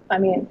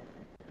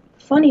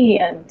funny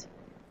and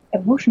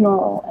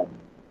emotional, and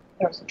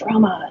there was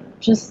drama, and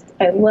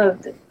I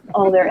loved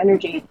all their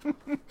energy.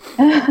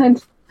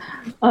 And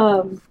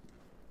I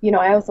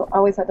also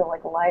always had to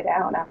lie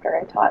down after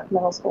I taught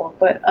middle school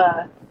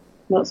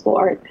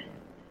art.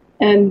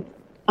 And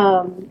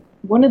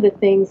one of the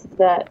things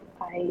that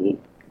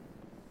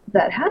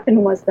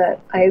happened was that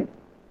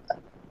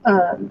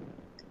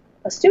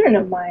a student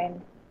of mine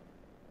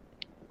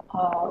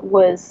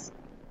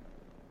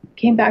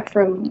came back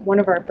from one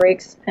of our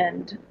breaks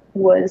and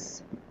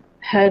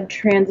had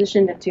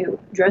transitioned into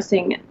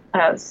dressing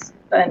as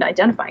and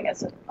identifying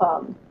as a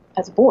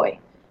boy,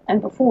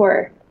 and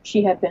before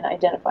she had been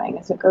identifying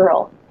as a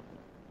girl.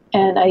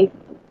 And I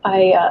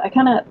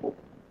kind of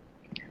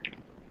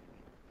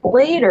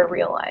later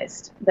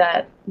realized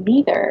that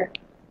neither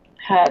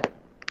had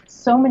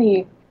so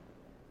many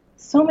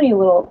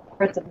little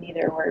parts of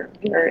neither were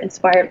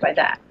inspired by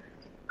that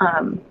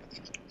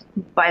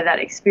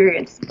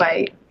experience,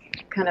 by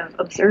kind of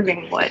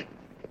observing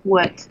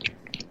what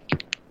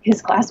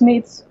his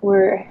classmates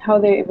how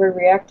they were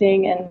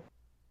reacting, and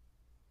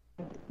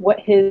what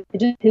his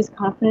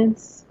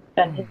confidence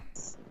and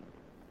his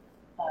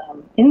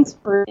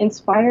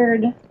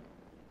inspired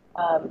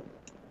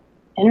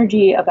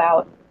energy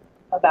about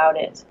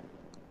it.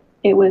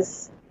 I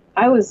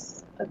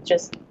was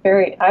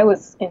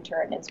in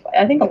turn inspired.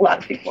 I think a lot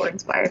of people were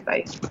inspired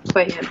by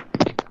him.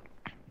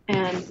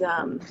 And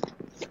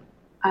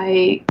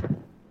I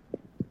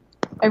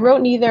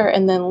wrote Neither,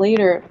 and then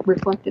later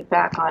reflected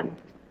back on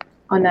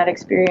that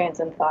experience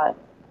and thought,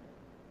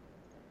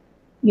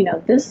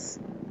 this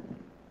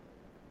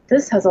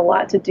has a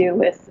lot to do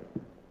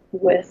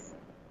with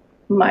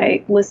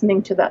my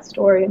listening to that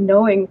story and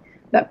knowing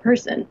that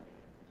person,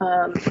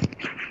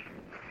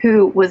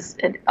 who is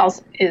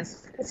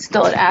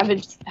still an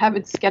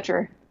avid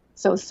sketcher.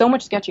 So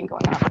much sketching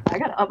going on. I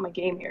gotta up my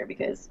game here,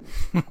 because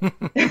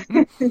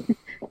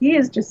he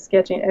is just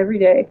sketching every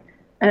day.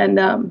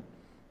 And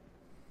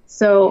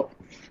so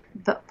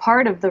the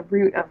part of the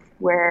root of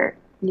where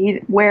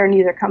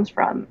Neither comes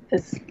from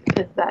is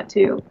that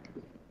too.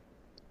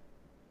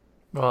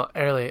 Well,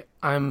 Airly,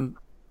 I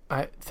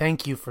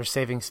thank you for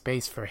saving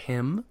space for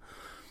him,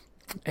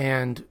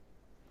 and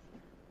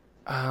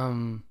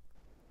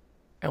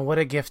what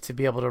a gift to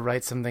be able to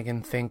write something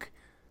and think,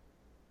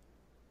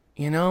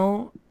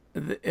 a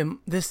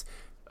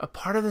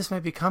part of this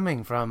might be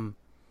coming from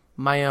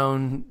my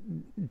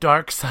own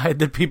dark side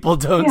that people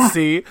don't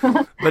see,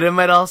 but it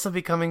might also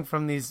be coming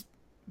from these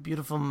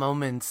beautiful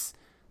moments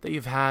that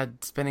you've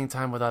had spending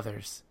time with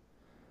others.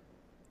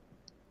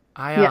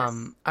 I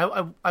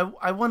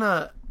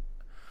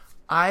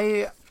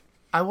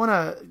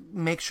wanna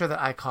make sure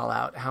that I call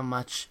out how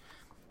much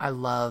I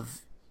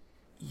love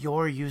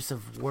your use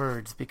of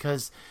words,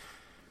 because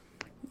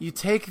you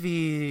take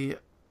the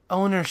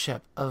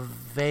ownership of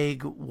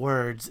vague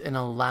words and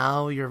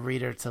allow your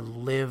reader to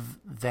live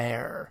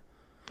there,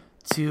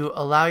 to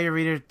allow your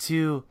reader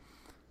to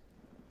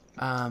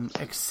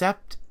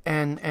accept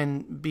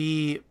and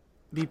be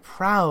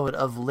proud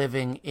of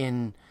living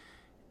in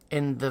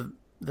the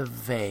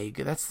vague.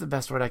 That's the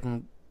best word I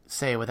can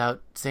say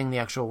without saying the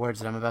actual words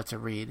that I'm about to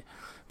read.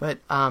 But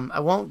I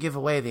won't give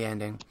away the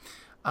ending.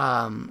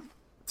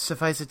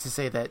 Suffice it to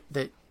say that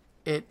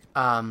it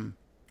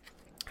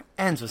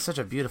ends with such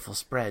a beautiful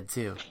spread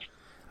too.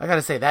 I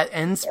gotta say that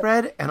end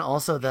spread and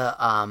also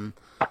the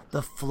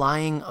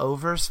flying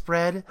over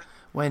spread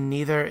when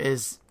neither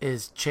is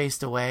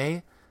chased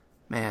away.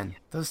 Man,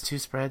 those two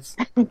spreads,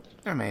 they're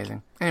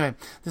amazing. Anyway,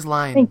 this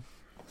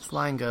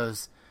line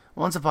goes,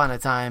 once upon a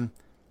time,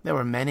 there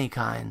were many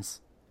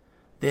kinds.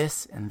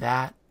 This and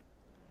that,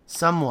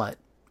 somewhat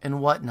and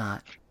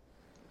whatnot.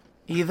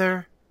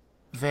 Either,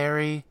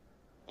 very,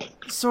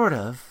 sort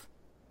of,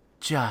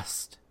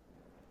 just,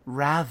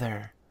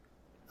 rather,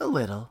 a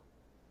little,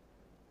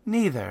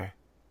 neither,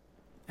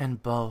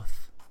 and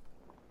both.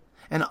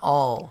 And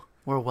all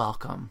were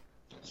welcome.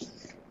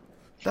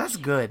 That's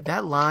good.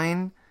 That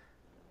line,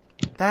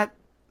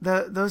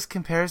 those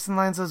comparison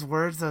lines, those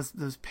words,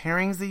 those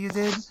pairings that you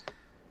did,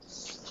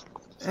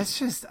 it's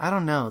just, I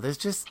don't know. There's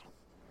just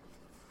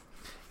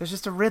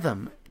a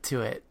rhythm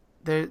to it.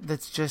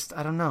 That's just,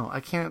 I don't know.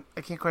 I can't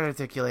quite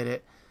articulate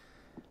it.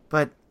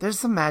 But there's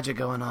some magic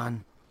going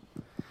on.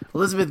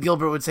 Elizabeth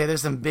Gilbert would say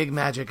there's some big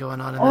magic going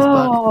on in this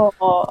book.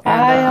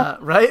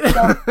 And, right?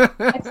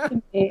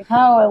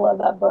 How I love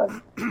that book.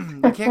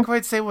 I can't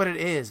quite say what it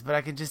is, but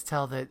I can just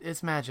tell that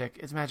it's magic.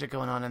 It's magic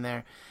going on in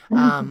there.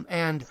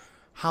 And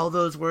how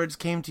those words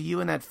came to you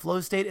in that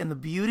flow state and the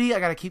beauty, I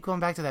got to keep going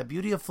back to that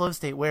beauty of flow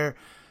state where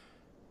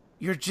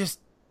you're just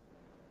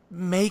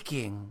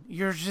making,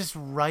 you're just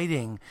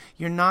writing.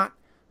 You're not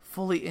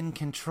fully in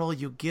control.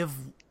 You give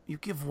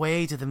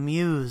way to the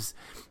muse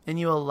and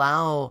you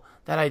allow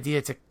that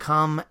idea to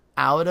come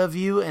out of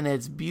you in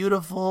its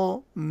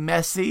beautiful,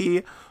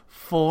 messy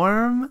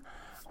form.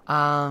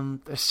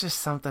 There's just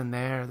something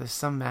there. There's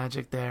some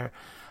magic there.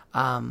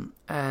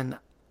 And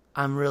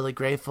I'm really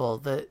grateful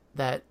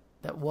that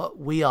what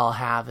we all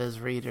have as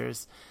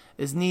readers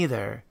is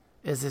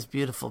this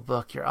beautiful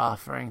book you're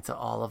offering to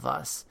all of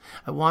us.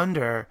 I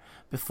wonder,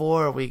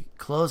 before we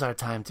close our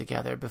time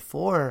together,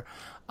 before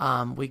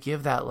we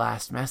give that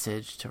last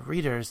message to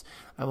readers,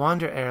 I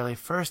wonder, Airly,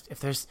 first, if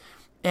there's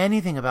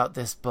anything about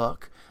this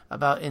book,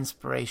 about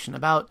inspiration,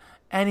 about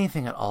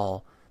anything at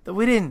all that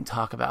we didn't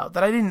talk about,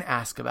 that I didn't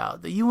ask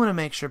about, that you want to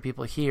make sure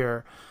people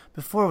hear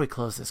before we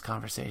close this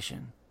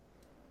conversation.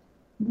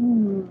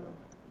 Yeah,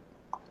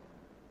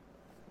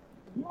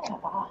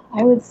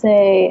 I would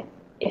say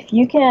if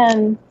you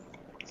can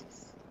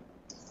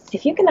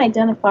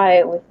identify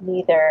it with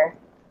neither,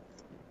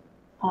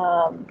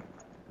 I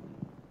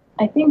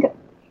think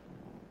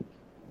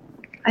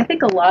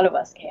a lot of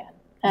us can.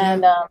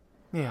 And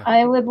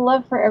I would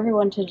love for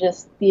everyone to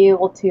just be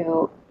able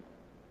to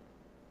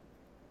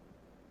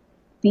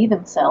be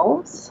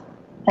themselves.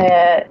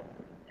 It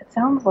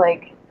sounds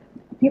like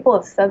people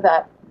have said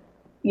that,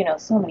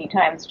 so many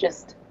times,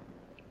 just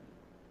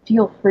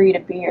feel free to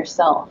be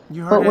yourself.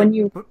 You heard it when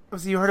you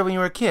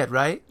were a kid,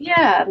 right?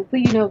 Yeah,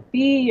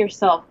 be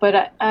yourself.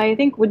 But I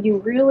think when you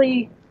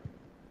really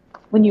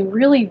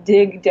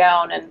dig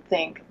down and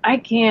think,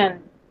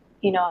 I'm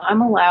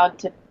allowed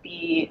to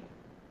be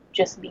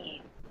just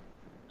me.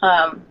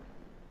 That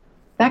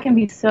can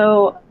be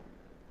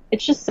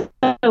it's just so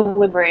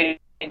liberating,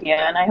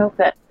 and I hope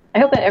that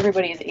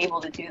everybody is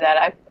able to do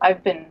that.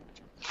 I've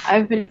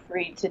been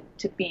free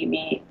to be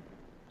me,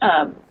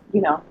 and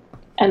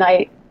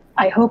I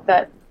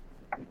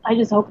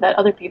just hope that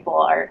other people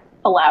are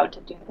allowed to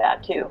do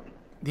that too.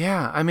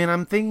 Yeah, I mean,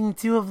 I'm thinking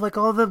too of like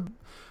all the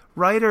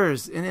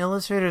writers and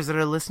illustrators that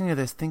are listening to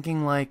this,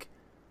 thinking like,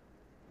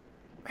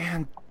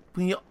 man,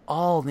 we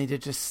all need to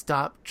just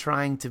stop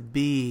trying to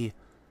be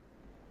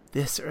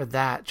this or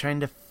that,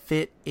 trying to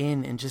fit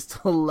in and just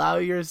allow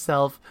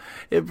yourself.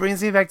 It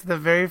brings me back to the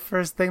very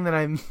first thing that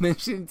I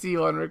mentioned to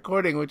you on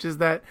recording, which is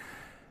that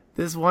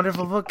this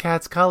wonderful book,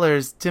 Cat's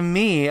Colors, to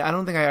me, I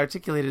don't think I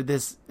articulated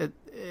this at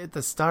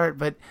the start,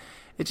 but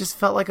it just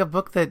felt like a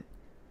book that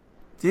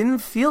didn't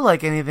feel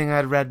like anything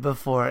I'd read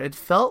before. It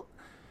felt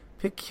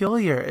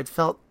peculiar. It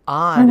felt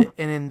odd.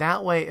 And in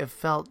that way, it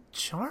felt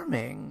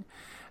charming.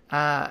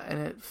 And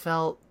it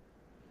felt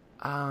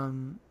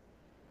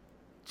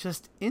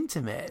just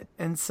intimate.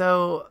 And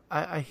so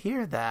I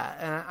hear that.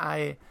 And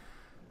I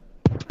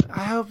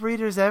hope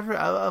readers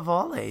of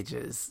all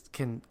ages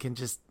can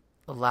just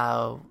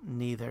allow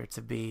neither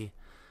to be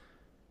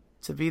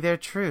their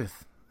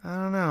truth. I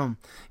don't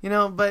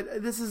know.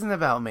 But this isn't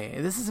about me.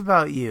 This is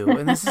about you,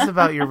 and this is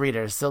about your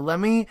readers. So let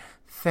me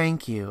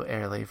thank you,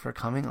 Airly, for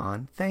coming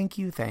on. Thank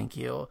you.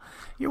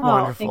 You're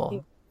wonderful. Thank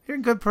you. You're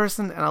a good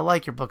person, and I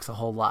like your books a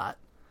whole lot.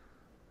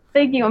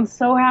 Thank you. I'm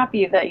so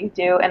happy that you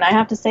do. And I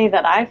have to say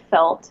that I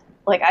felt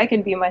like I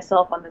can be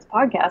myself on this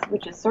podcast,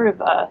 which is sort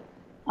of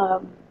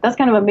that's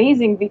kind of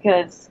amazing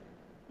because,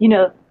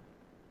 the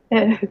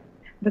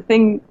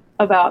thing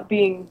about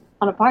being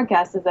on a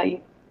podcast is that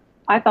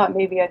I thought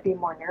maybe I'd be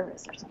more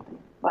nervous or something,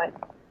 but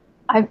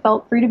I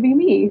felt free to be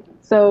me.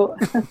 So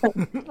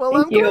well,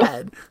 I'm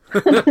glad.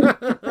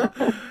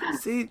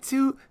 See,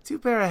 two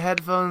pair of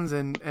headphones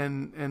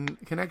and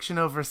connection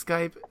over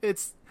Skype.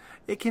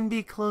 It can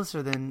be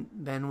closer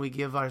than we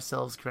give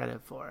ourselves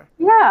credit for.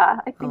 Yeah,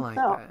 I think like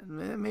so.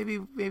 That.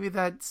 Maybe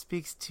that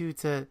speaks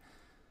to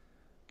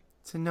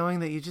knowing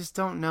that you just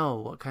don't know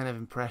what kind of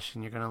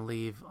impression you're going to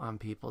leave on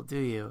people, do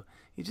you?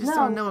 You just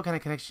don't know what kind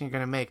of connection you're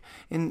going to make.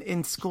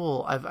 In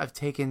school, I've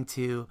taken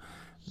to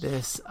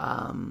this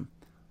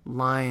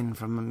line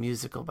from a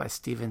musical by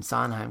Stephen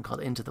Sondheim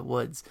called Into the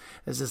Woods.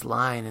 There's this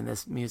line in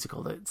this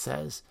musical that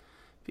says,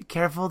 "Be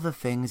careful the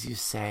things you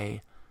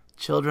say.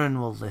 Children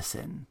will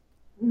listen."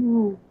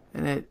 Mm.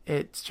 And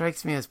it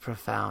strikes me as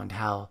profound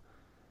how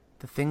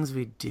the things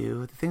we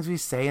do, the things we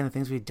say and the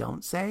things we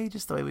don't say,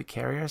 just the way we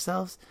carry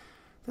ourselves,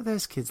 that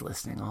there's kids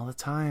listening all the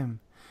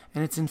time.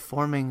 And it's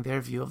informing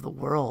their view of the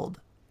world.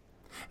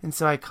 And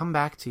so I come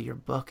back to your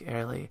book,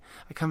 Airly.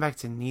 I come back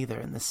to Neither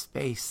and the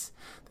space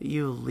that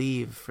you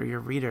leave for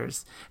your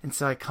readers. And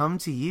so I come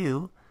to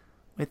you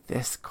with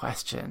this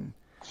question.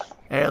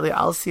 Airly,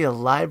 I'll see a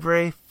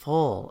library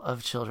full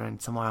of children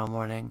tomorrow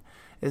morning.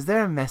 Is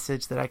there a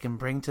message that I can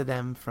bring to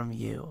them from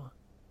you?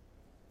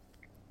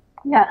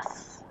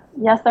 Yes,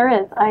 there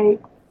is.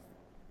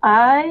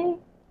 I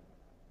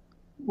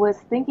was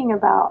thinking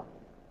about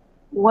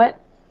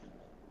what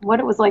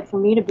it was like for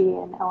me to be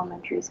in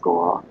elementary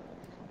school.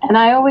 And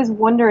I always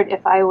wondered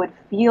if I would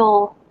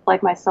feel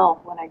like myself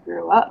when I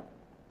grew up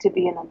to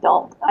be an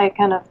adult. I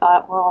kind of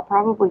thought, well, I'll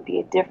probably be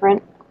a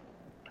different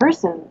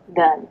person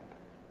then.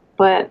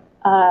 But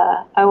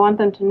I want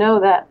them to know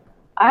that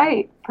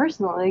I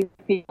personally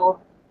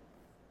feel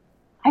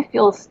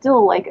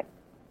still like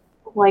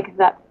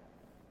that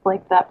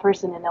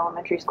person in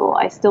elementary school.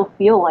 I still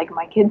feel like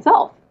my kid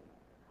self.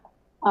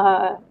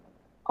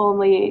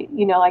 Only,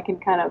 I can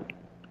kind of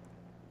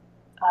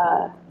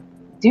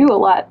do a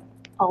lot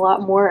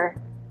more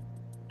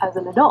as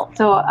an adult.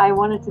 So I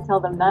wanted to tell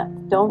them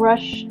that don't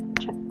rush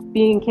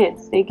being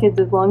kids. Stay kids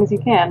as long as you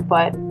can,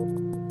 but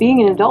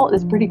being an adult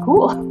is pretty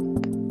cool.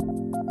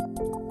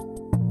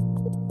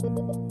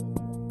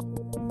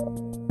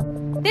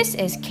 This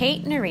is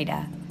Kate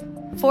Narita,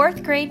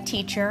 4th grade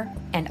teacher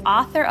and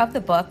author of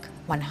the book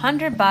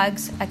 100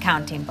 Bugs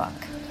Accounting Book.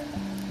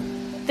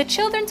 The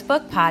Children's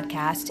Book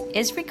Podcast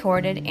is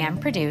recorded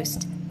and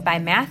produced by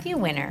Matthew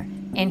Winner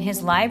in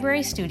his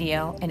library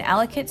studio in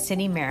Ellicott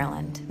City,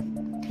 Maryland.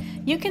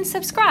 You can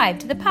subscribe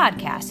to the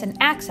podcast and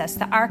access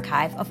the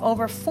archive of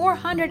over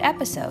 400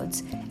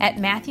 episodes at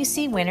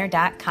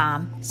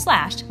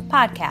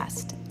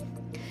matthewcwinner.com/podcast.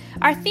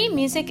 Our theme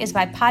music is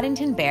by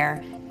Poddington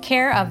Bear,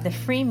 care of the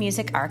Free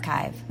Music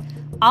Archive.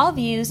 All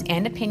views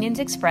and opinions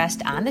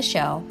expressed on the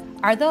show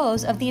are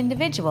those of the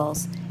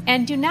individuals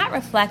and do not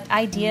reflect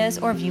ideas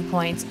or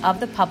viewpoints of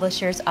the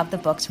publishers of the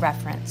books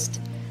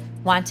referenced.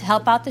 Want to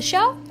help out the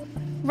show?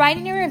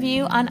 Writing a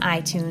review on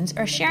iTunes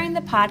or sharing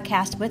the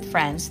podcast with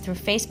friends through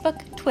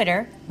Facebook,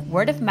 Twitter,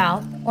 word of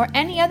mouth, or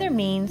any other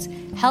means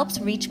helps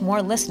reach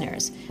more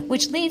listeners,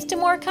 which leads to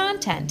more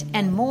content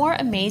and more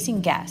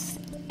amazing guests.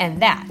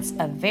 And that's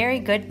a very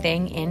good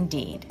thing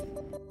indeed.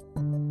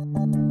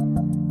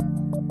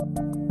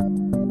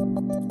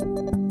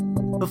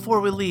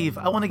 Before we leave,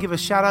 I want to give a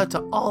shout out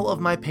to all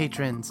of my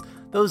patrons,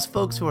 those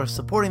folks who are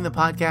supporting the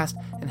podcast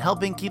and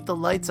helping keep the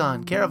lights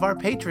on, care of our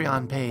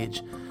Patreon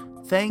page.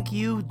 Thank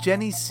you,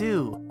 Jenny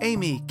Sue,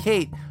 Amy,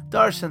 Kate,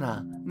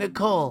 Darshana,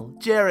 Nicole,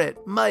 Jarrett,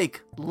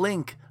 Mike,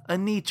 Link,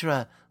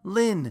 Anitra,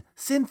 Lynn,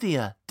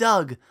 Cynthia,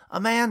 Doug,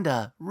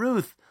 Amanda,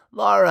 Ruth,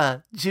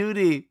 Laura,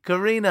 Judy,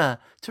 Karina,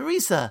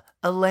 Teresa,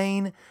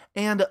 Elaine,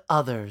 and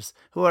others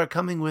who are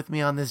coming with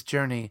me on this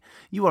journey.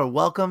 You are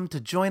welcome to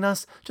join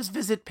us. Just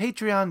visit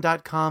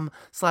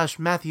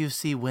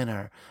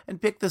patreon.com/MatthewCWinner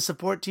and pick the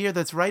support tier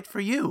that's right for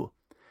you.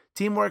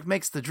 Teamwork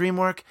makes the dream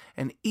work,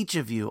 and each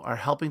of you are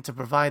helping to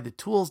provide the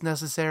tools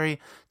necessary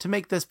to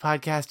make this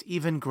podcast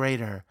even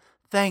greater.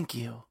 Thank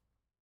you.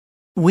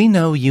 We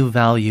know you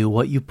value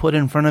what you put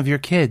in front of your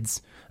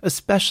kids,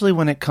 especially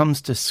when it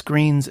comes to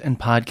screens and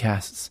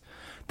podcasts.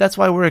 That's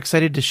why we're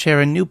excited to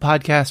share a new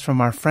podcast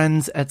from our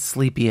friends at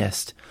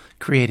Sleepiest,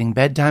 creating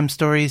bedtime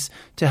stories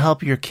to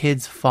help your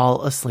kids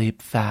fall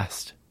asleep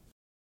fast.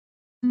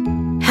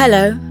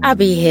 Hello,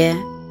 Abby here.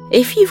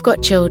 If you've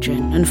got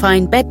children and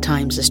find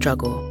bedtime's a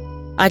struggle,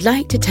 I'd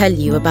like to tell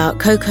you about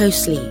Coco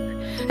Sleep,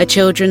 a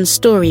children's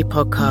story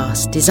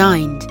podcast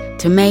designed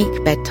to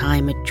make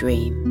bedtime a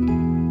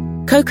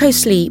dream. Coco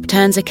Sleep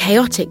turns a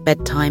chaotic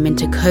bedtime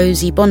into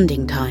cozy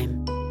bonding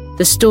time.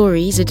 The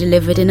stories are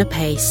delivered in a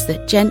pace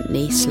that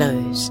gently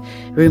slows.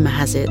 Rumour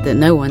has it that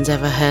no one's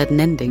ever heard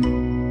an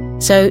ending.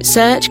 So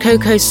search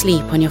Coco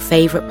Sleep on your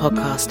favourite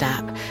podcast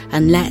app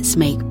and let's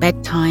make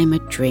bedtime a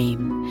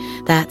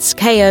dream. That's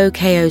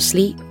KOKO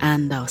Sleep,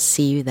 and I'll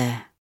see you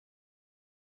there.